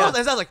dad Yeah, the yeah. girls, and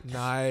his dad's like,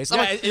 nice. I'm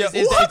Yeah,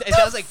 like,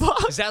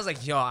 it sounds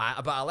like yo,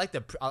 I like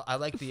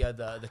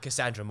the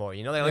Cassandra more.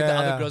 You know, like the Yeah.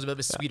 other girls a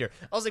bit sweeter.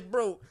 I was like,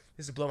 bro,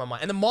 this is blowing my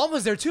mind. And the mom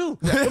was there too.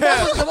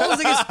 The mom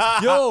was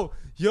like,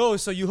 yo,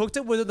 so you hooked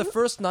up with her the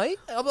first night?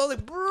 I was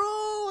like,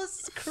 bro,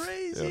 this is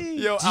crazy.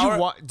 Yo, do you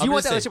want that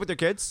relationship with your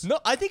kids? No,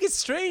 I think it's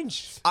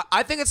strange.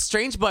 I think it's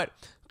strange, but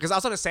because I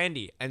was talking to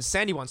Sandy, and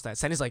Sandy wants that.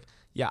 Sandy's like,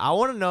 yeah, I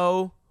want to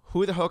know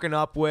who they're hooking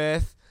up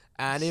with,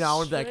 and I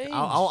want to be like, Strange.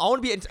 I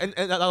want to be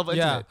in that level of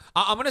Yeah, intimate.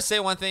 I'm gonna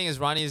say one thing is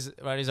Ronnie's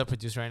our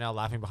producer right now,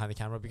 laughing behind the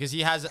camera because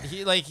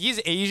he's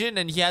Asian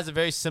and he has a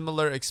very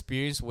similar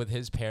experience with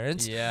his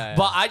parents. Yeah.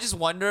 But I just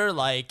wonder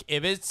like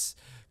if it's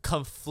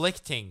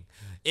conflicting.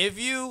 If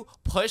you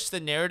push the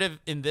narrative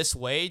in this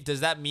way,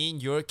 does that mean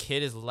your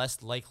kid is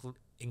less likely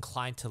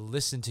inclined to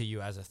listen to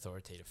you as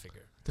authoritative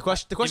figure? The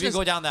question you is,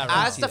 go down that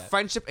route, as see the that.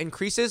 friendship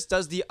increases,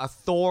 does the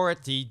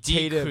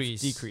authoritative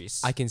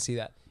decrease? I can see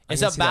that.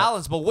 It's a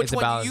balance, but which It's a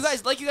one? balance. You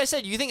guys, like you guys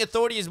said, you think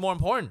authority is more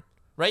important,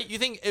 right? You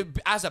think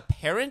as a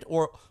parent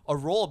or a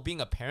role of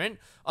being a parent,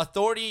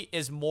 authority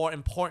is more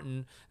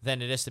important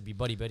than it is to be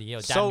buddy. Yo,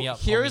 dab So me up.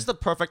 here's homie. the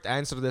perfect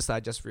answer to this that I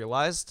just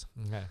realized.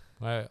 Okay.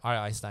 All right,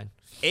 Einstein.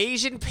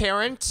 Asian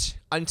parent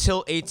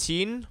until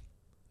 18,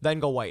 then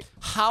go white.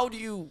 How do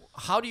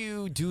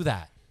you do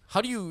that?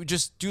 How do you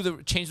just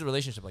change the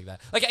relationship like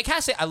that? Like I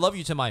can't say I love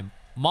you to my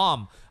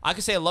mom. I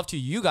could say I love to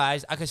you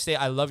guys. I could say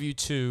I love you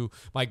to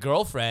my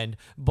girlfriend,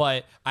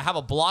 but I have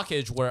a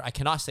blockage where I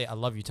cannot say I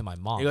love you to my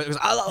mom.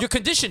 You're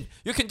conditioned.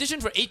 You're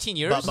conditioned for 18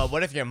 years. But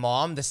what if your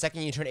mom, the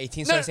second you turn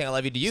 18, starts saying I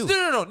love you to you?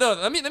 No.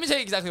 Let me tell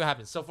you exactly what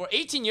happened. So for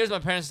 18 years, my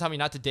parents tell me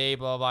not to date,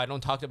 blah, blah, blah. I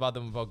don't talk about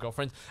them about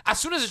girlfriends. As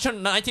soon as I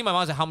turned 19, my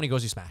mom's like, how many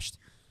girls you smashed?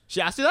 She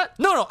asked you that?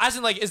 No. As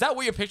in, like, is that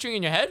what you're picturing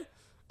in your head?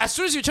 As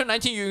soon as you turn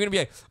 19, you're going to be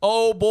like,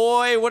 oh,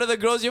 boy, what are the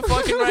girls you're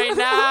fucking right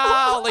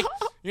now? Like,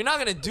 you're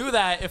not going to do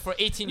that if for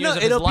 18 years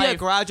of his it'll be life. a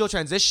gradual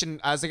transition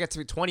as they get to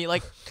be 20.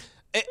 Like,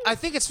 I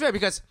think it's fair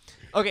because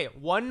Okay,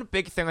 one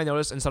big thing I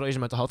noticed in South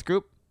Asian mental health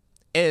group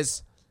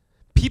is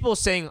people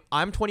saying,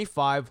 I'm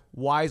 25,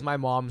 why is my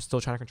mom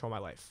still trying to control my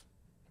life?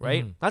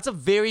 Right? That's a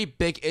very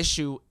big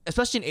issue,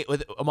 especially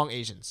among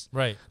Asians.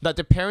 Right. That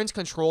their parents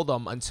control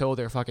them until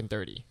they're fucking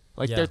 30.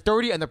 Like they're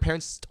 30 and their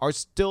parents are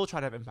still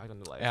trying to have impact on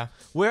their life. Yeah.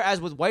 Whereas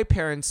with white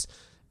parents,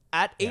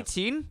 at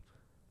 18,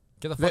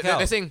 Get the fuck out.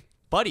 they're saying,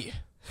 buddy.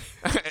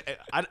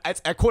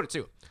 I quote it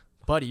too.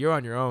 Buddy, you're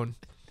on your own.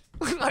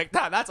 Like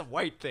that's a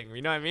white thing,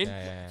 you know what I mean?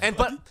 Yeah. And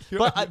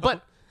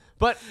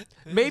but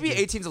maybe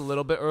 18 is a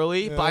little bit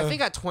early, but I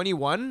think at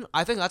 21,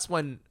 I think that's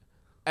when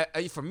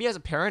for me as a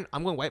parent,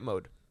 I'm going white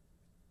mode.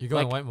 You're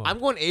going Like, white mode. I'm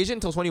going Asian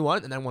until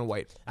 21 and then I'm going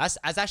white. That's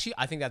actually,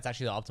 I think that's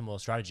actually the optimal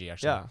strategy.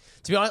 Actually, Yeah.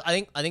 To be honest,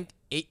 I think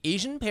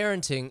Asian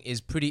parenting is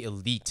pretty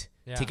elite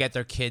Yeah. to get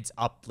their kids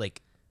up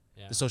like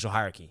the social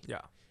hierarchy.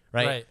 Yeah.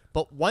 Right?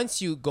 But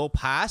once you go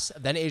past,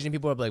 then Asian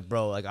people are like,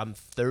 bro, like I'm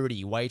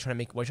 30. Why are you trying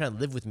to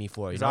live with me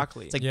for? You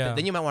Exactly. know? It's like Yeah.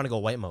 then you might want to go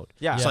white mode.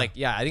 Yeah. So like,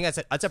 I think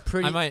that's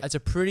a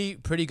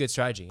pretty good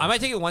strategy. I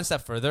might take it one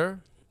step further,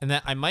 and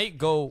then I might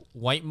go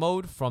white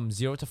mode from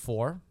 0 to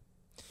 4,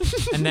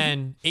 and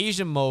then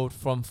Asian mode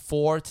from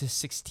 4 to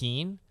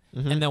 16,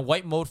 and then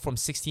white mode from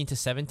 16 to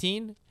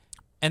 17,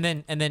 and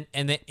then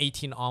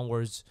 18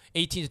 onwards,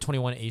 18 to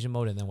 21 Asian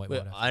mode, and then white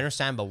Wait, mode. I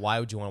understand, but why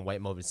would you want white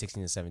mode in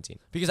 16 to 17?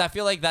 Because I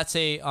feel like that's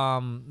a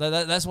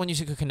that's when you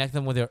should connect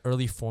them with their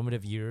early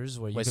formative years,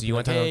 where you Wait, could so be you like,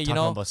 want to hey, talk you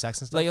know, about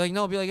sex and stuff? like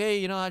no, be like, hey,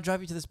 you know, I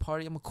drive you to this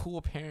party. I'm a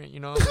cool parent, you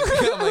know.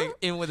 I'm like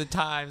in with the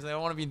times. I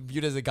don't want to be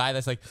viewed as a guy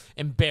that's like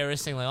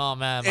embarrassing. Like, oh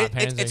man, my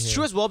parents. It's are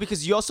true here. as well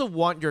because you also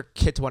want your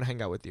kid to want to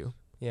hang out with you.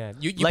 Yeah,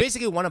 you Like-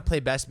 basically want to play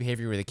best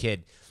behavior with a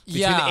kid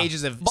between Yeah. the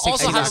ages of But 16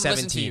 also and have them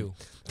listen to 17. you.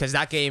 Because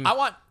that game,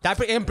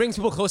 It brings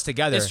people close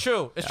together. It's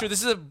true. It's true.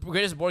 This is the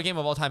greatest board game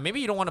of all time. Maybe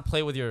you don't want to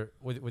play with your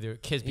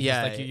kids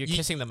because like you're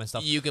kissing them and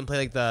stuff. You can play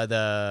like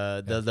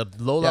the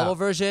low level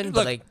version, but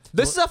Look, like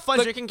This is a fun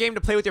drinking game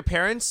to play with your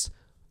parents.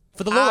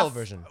 for the low level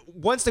version.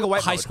 Once they go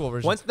white High mode. school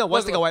version. Once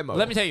they go white mode.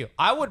 Let me tell you,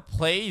 I would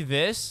play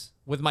this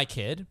with my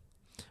kid,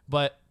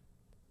 but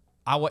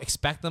I would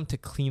expect them to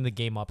clean the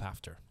game up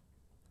after.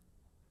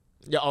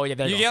 Yeah. Oh yeah.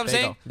 There You you get go. what I'm There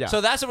you saying? go. Yeah.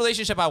 So that's the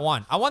relationship I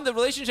want. I want the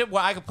relationship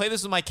where I can play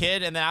this with my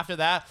kid, and then after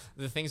that,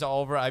 the things are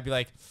over. I'd be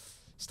like,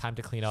 it's time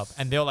to clean up,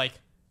 and they'll like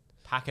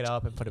pack it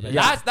up and put it in.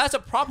 Yeah. That's a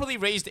properly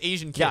raised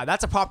Asian kid. Yeah,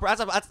 that's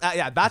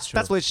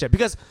relationship.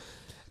 Because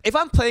if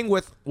I'm playing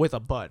with a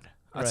bud,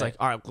 it's Right. like,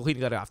 all right, we'll clean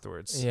together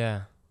afterwards.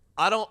 Yeah.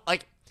 I don't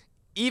like,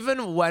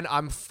 even when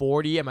I'm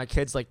 40 and my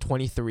kid's like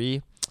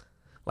 23,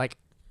 like,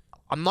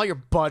 I'm not your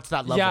bud to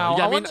that level. Yeah, You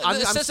know I what want I'm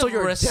the sense still of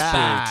your respect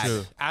dad.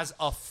 True. as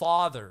a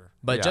father.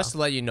 But Yeah. just to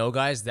let you know,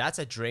 guys, that's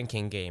a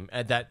drinking game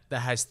that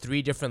has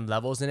 3 different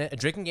levels in it. A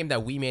drinking game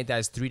that we made that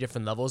has 3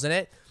 different levels in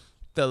it.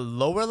 The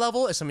lower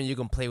level is something you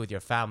can play with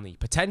your family,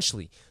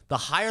 potentially. The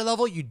higher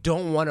level, you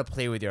don't want to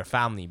play with your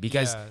family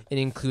because Yeah. it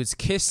includes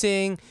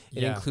kissing.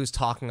 It Yeah. includes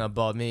talking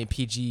about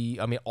maybe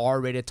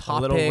R-rated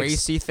topics. little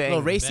racy thing. A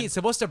little racy. Then- It's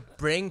supposed to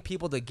bring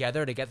people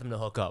together to get them to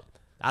hook up.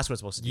 That's what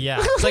it's supposed to do. Yeah.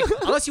 It's like,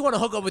 unless you want to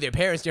hook up with your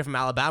parents, you're from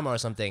Alabama or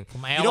something.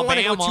 You don't want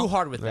to go Alabama. too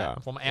hard with Yeah.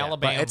 that. From Yeah.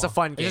 Alabama. But it's a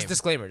fun game. Just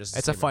disclaimer. Just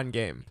It's a disclaimer. fun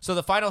game. So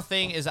the final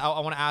thing is I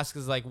want to ask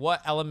is like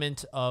what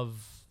element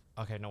of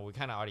okay, no, we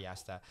kind of already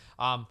asked that.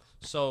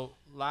 So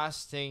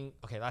last two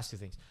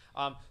things.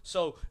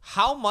 So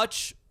how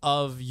much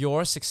of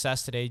your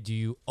success today do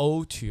you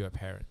owe to your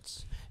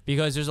parents?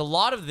 Because there's a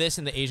lot of this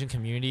in the Asian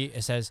community.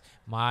 It says,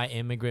 my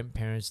immigrant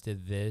parents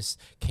did this,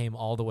 came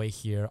all the way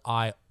here.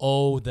 I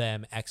owe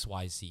them X,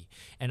 Y, Z.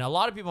 And a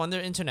lot of people on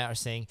their internet are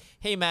saying,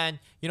 hey, man,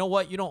 you know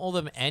what? You don't owe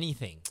them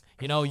anything.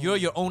 You know, you're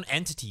your own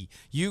entity.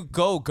 You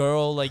go,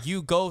 girl. Like,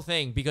 you go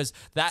thing. Because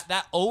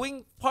that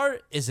owing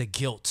part is a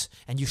guilt.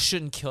 And you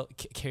shouldn't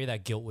carry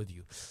that guilt with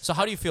you. So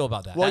how do you feel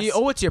about that? Well, you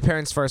owe it to your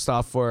parents first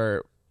off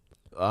for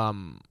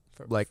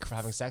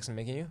having sex and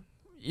making you.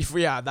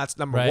 yeah, that's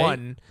number Right.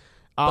 one.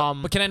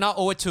 But can I not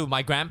owe it to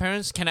my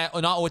grandparents? Can I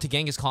not owe it to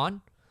Genghis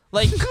Khan?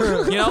 Like,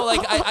 you know,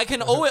 like I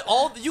can owe it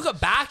all. You could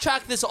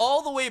backtrack this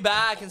all the way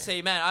back and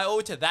say, man, I owe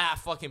it to that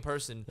fucking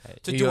person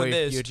to You owe doing it-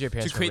 this, you owe it to your to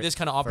parents create for this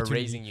kind of For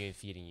opportunity. raising you and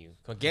feeding you.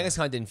 Genghis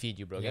Khan didn't feed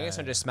you, bro. Genghis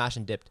Khan just smashed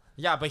and dipped.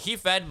 Yeah, but he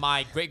fed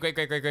my great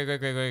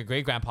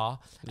grandpa,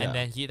 and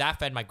then that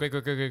fed my great.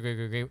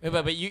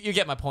 But you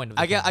get my point. Of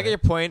the I get thing, your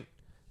point.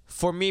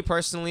 For me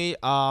personally,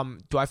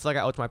 do I feel like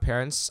I owe it to my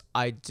parents?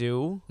 I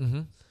do.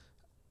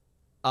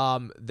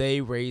 Mm-hmm. They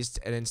raised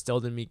and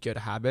instilled in me good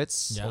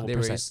habits. Yeah. They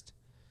What raised.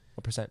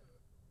 What percent?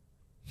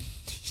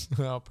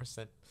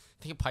 percent.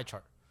 Think of pie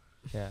chart.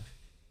 Yeah.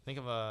 Think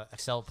of a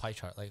Excel pie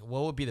chart. Like,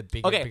 what would be the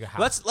bigger Okay, habit?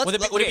 let's- would it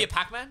be okay. a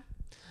Pac-Man?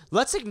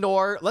 Let's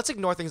ignore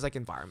things like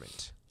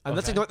environment, and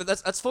Okay.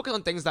 let's focus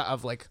on things that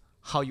of like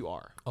how you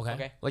are.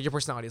 Okay. Like your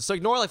personality. So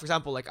ignore, like, for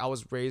example, like I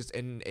was raised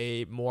in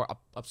a more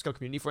upscale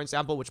community, for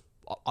example, which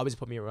obviously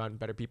put me around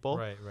better people.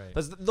 Right.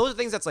 But those are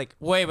things that's like,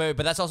 Wait, but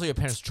that's also your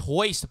parents'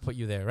 choice to put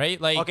you there,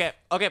 right? Like, okay.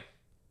 Then You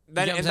get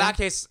what in I'm that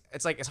case,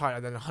 it's like, it's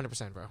hard. Then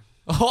 100%, bro.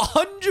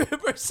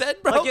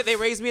 100%, bro. Like, yeah, they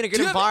raised me in a good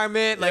Do you have-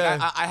 environment. Like,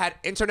 Yeah. I had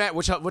internet,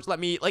 which let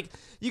me, like,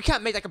 you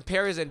can't make that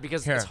comparison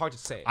because Here. it's hard to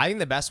say. I think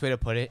the best way to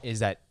put it is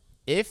that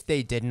if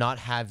they did not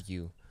have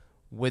you,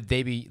 would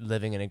they be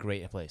living in a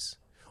great place?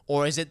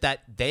 Or is it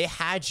that they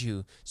had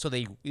you, so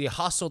they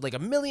hustled like a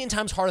million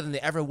times harder than they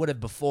ever would have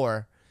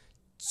before,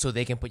 so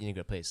they can put you in a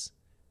good place?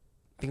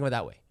 Think about it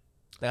that way.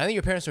 Like, I think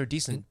your parents are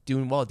decent,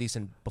 doing well,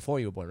 decent before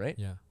you were born, right?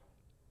 Yeah.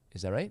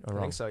 Is that right or I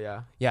wrong? think so,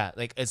 yeah. Yeah,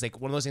 like it's like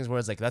one of those things where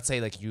it's like, let's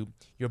say like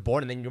you're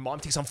born and then your mom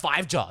takes on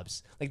 5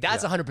 jobs. Like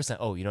that's 100%.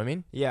 Oh, you know what I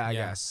mean? Yeah, I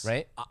Yeah. guess.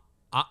 Right?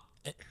 Are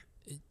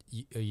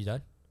you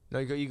done? No,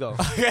 you go.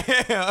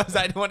 I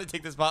didn't want to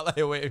take the spotlight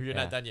away if you're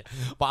Yeah. not done yet.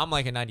 But I'm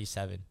like a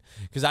 97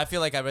 because I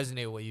feel like I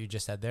resonate with what you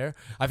just said there.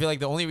 I feel like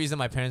the only reason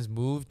my parents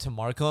moved to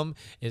Markham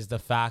is the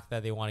fact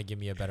that they want to give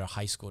me a better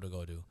high school to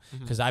go to.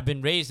 Because I've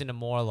been raised in a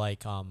more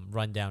like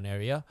rundown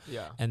area.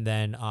 Yeah. And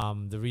then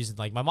the reason,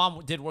 like my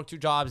mom did work 2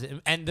 jobs,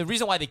 and the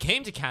reason why they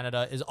came to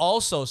Canada is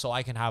also so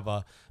I can have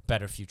a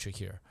better future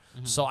here.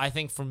 So I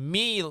think for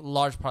me,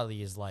 large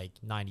partly is like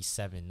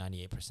 97,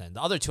 98%.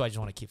 The other 2 I just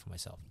want to keep for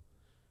myself.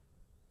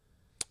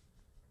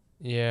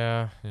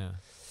 Yeah. Yeah.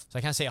 So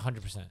I can't say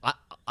 100%.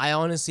 I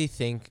honestly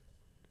think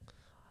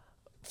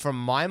for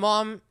my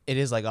mom, it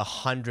is like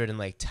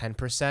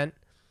 110%.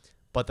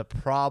 But the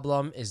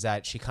problem is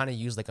that she kind of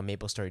used like a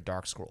Maple Story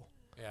dark scroll.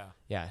 Yeah.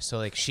 Yeah, so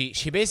like she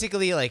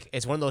basically like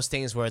it's one of those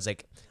things where it's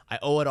like I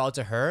owe it all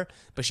to her,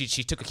 but she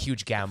took a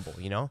huge gamble,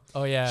 you know.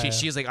 Oh yeah.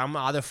 She's like, I'm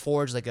gonna either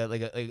forge like a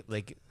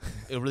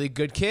really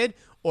good kid,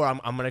 or I'm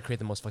gonna create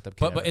the most fucked up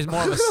kid. But ever. it's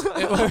more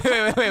of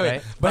a wait.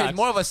 Right? But it's Facts.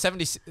 more of a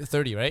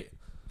 70-30, right?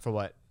 For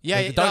what?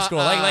 Like the dark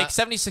scroll, like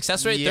 70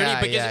 success rate, 30.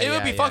 yeah, Because yeah, it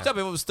would be yeah, fucked yeah. up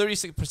if it was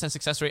 30%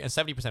 success rate and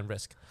 70%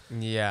 risk.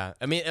 Yeah,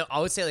 I mean, I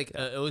would say like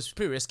it was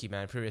pretty risky,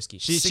 man. Pretty risky.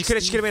 She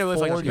could have made a really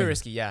fucked up Pretty kid.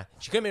 risky. Yeah,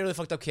 she could have made a really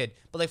fucked up kid.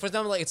 But like for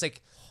example, like it's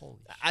like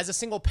as a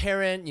single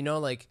parent, you know,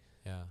 like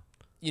Yeah.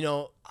 you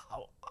know,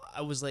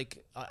 I was like,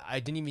 I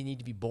didn't even need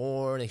to be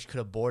born. Like, she could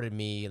have aborted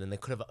me, and then they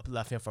could have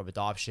left me up for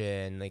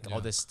adoption, like all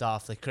Yeah. this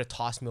stuff. Like, could have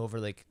tossed me over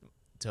like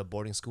to a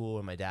boarding school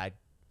where my dad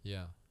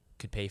Yeah.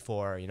 could pay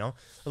for, you know,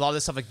 a lot of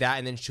this stuff like that.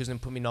 And then she was gonna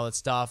put me in all that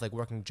stuff, like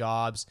working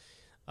jobs,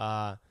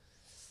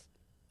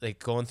 like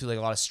going through like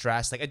a lot of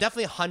stress. Like, I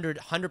definitely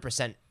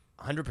 100%.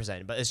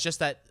 But it's just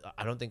that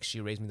I don't think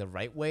she raised me the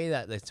right way.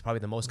 That it's probably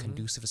the most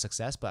conducive to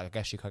success. But I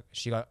guess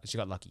she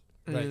got lucky.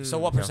 Right. So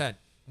what percent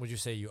would you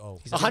say you owe?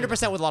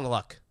 100% with a lot of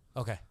luck.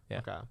 Okay. Yeah.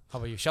 Okay. How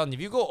about you, Sheldon?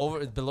 If you go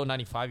over below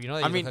 95, you know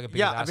that you I mean, look like a big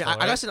yeah.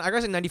 asshole, I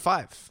got in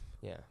 95.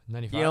 Yeah.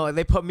 95. You know, like,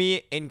 they put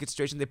me in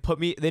consideration.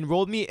 They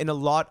enrolled me in a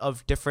lot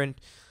of different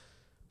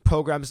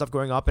programs and stuff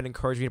growing up and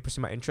encouraged me to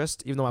pursue my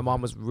interest, even though my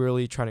mom was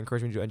really trying to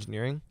encourage me to do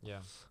engineering. yeah.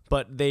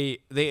 But they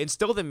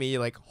instilled in me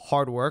like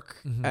hard work,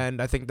 Mhm.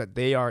 and I think that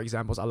they are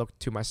examples I look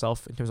to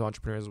myself in terms of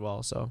entrepreneurs as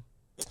well. So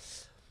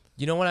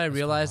You know what I That's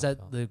realized kinda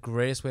that how I felt. the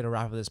greatest way to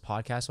wrap up this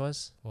podcast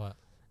was? What?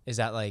 Is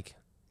that like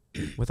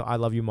with I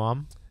love you,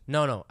 mom.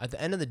 no. At the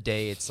end of the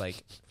day, it's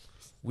like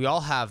we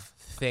all have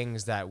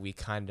things that we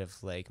kind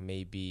of like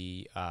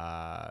maybe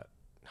how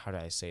do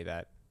I say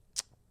that?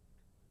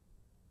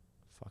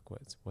 Fuck,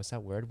 what's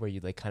that word where you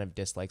like kind of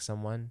dislike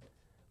someone?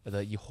 Or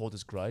that you hold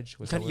this grudge?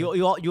 What's that word?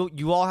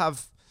 You all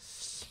have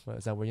What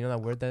is that word? You know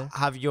that word there?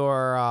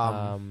 your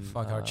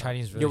Fuck, our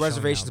Chinese really your showing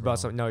reservations now, about bro.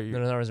 something. No, No,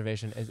 not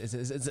reservation. It's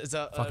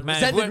a Fuck,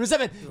 man, if we're-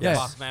 resentment. Yeah. Yes.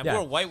 Fuck, man. Yeah. If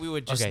we're white, we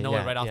would just know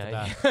it right off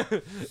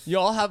the bat. We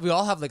all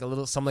have like a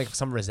little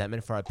some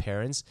resentment for our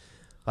parents.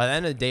 By the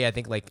end of the day, I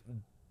think like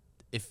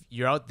if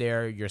you're out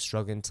there, you're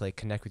struggling to like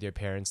connect with your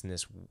parents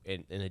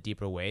in a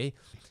deeper way.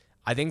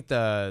 I think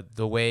the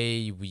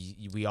way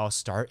we all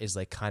start is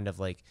like kind of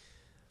like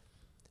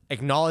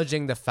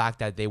acknowledging the fact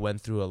that they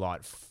went through a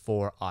lot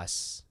for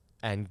us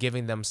and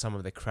giving them some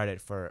of the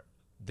credit for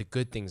the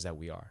good things that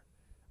we are.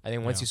 I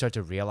think once Yeah. you start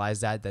to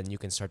realize that, then you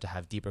can start to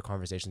have deeper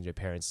conversations with your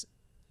parents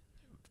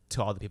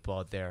to all the people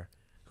out there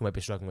who might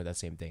be struggling with that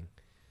same thing.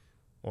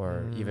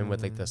 Or even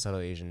with like the subtle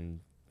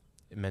Asian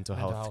mental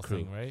health crew.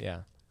 thing, right?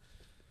 Yeah.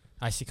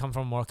 I see. Come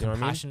from a more You know what I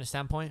mean? compassionate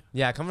standpoint.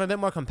 Yeah, come from a bit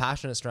more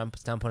compassionate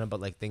standpoint about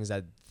like things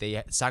that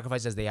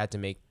sacrifices they had to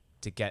make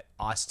to get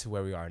us to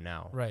where we are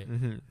now. Right.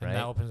 Mm-hmm. And Right?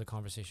 that opens the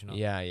conversation up.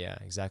 Yeah,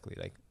 exactly.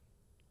 Like,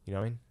 you know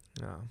what I mean?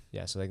 No.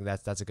 Yeah, so like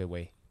that's a good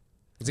way.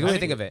 It's a good I way to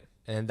think think- of it,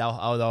 and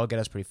that'll get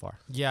us pretty far.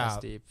 Yeah.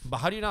 That's deep. But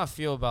how do you not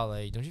feel about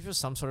like? Don't you feel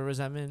some sort of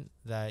resentment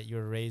that you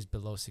were raised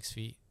below 6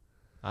 feet?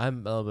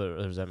 I'm a little bit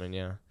of resentment,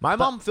 yeah. My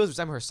mom feels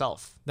resentment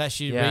herself. That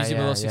she Yeah, raised you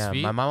below 6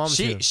 feet. My mom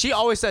too. She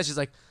always says, she's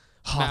like,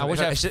 oh, Man, I wish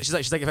I she's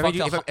like if I made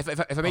you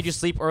if I made you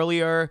sleep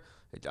earlier,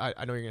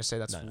 I know you're gonna say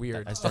that's No,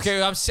 weird. that's-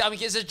 Okay, I mean,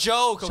 it's a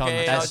joke. Sean,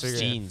 Okay, that's I'll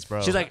just- genes,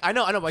 bro. She's like, I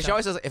know, but she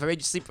always says if I made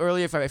you sleep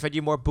earlier, if I fed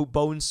you more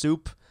bone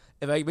soup,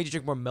 if I made you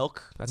drink more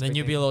milk, that's a Then big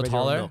you'd be thing. a little Made you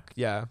more taller? milk.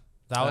 Yeah,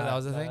 that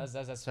was the thing.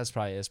 That's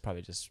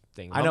probably just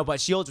thing. I know,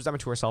 but she holds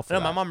resentment to herself. For No,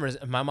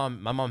 that.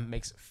 my mom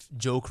makes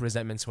joke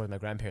resentments towards my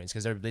grandparents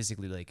because they're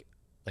basically like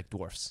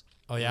dwarfs.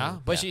 Oh yeah,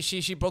 but Yeah.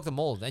 she broke the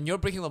mold, and you're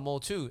breaking the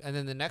mold too. And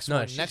then the next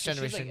next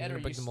generation, you're gonna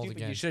break the mold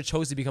again. You should have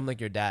chose to become like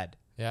your dad.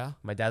 Yeah.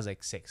 My dad's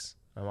like 6.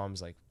 My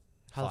mom's like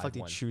How the fuck did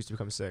you 5'1". choose to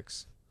become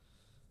 6?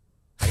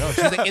 I know.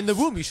 She was like in the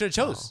womb. You should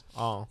have chose.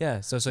 Oh.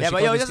 Yeah. So Yeah, she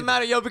but yo, it doesn't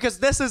matter, yo, because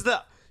this is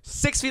the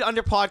 6 Feet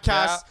Under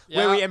podcast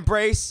where we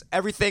embrace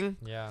everything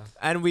Yeah.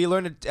 and we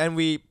learn it and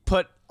we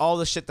put all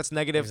the shit that's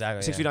negative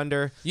Exactly, 6 yeah. feet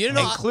under, You didn't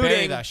know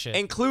bury that shit.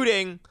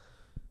 including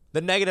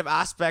the negative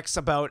aspects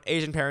about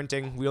Asian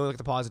parenting. We only look at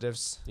the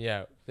positives.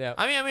 Yeah. Yeah.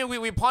 I mean,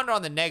 we ponder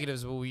on the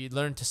negatives, but we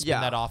learn to spin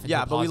that off. Into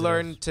yeah, a but we positive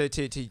learn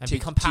to and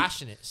become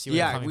passionate. See where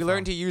you're yeah, coming we learn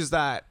from. to use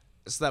that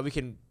so that we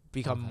can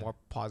become more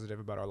positive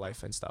about our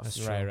life and stuff. That's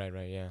true.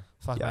 Right. Yeah.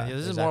 Fuck, Yeah, man.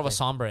 This is more of a exactly.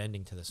 somber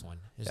ending to this one.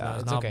 It's Yeah, not,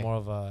 it's it's not okay. more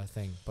of a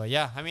thing. But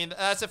yeah, I mean,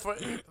 that's it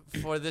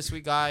for this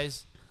week,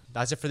 guys.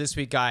 That's it for this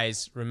week,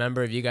 guys.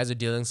 Remember, if you guys are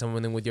dealing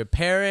something with your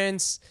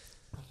parents,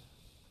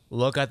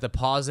 look at the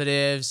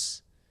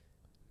positives.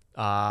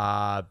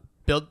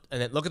 Build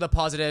and then look at the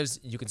positives.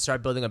 You can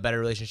start building a better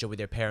relationship with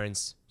your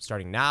parents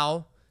starting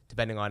now,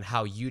 depending on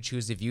how you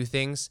choose to view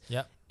things.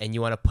 Yep. And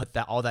you want to put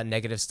that all that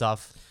negative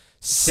stuff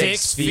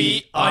 6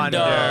 feet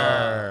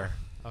under.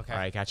 All Okay.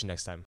 right, catch you next time.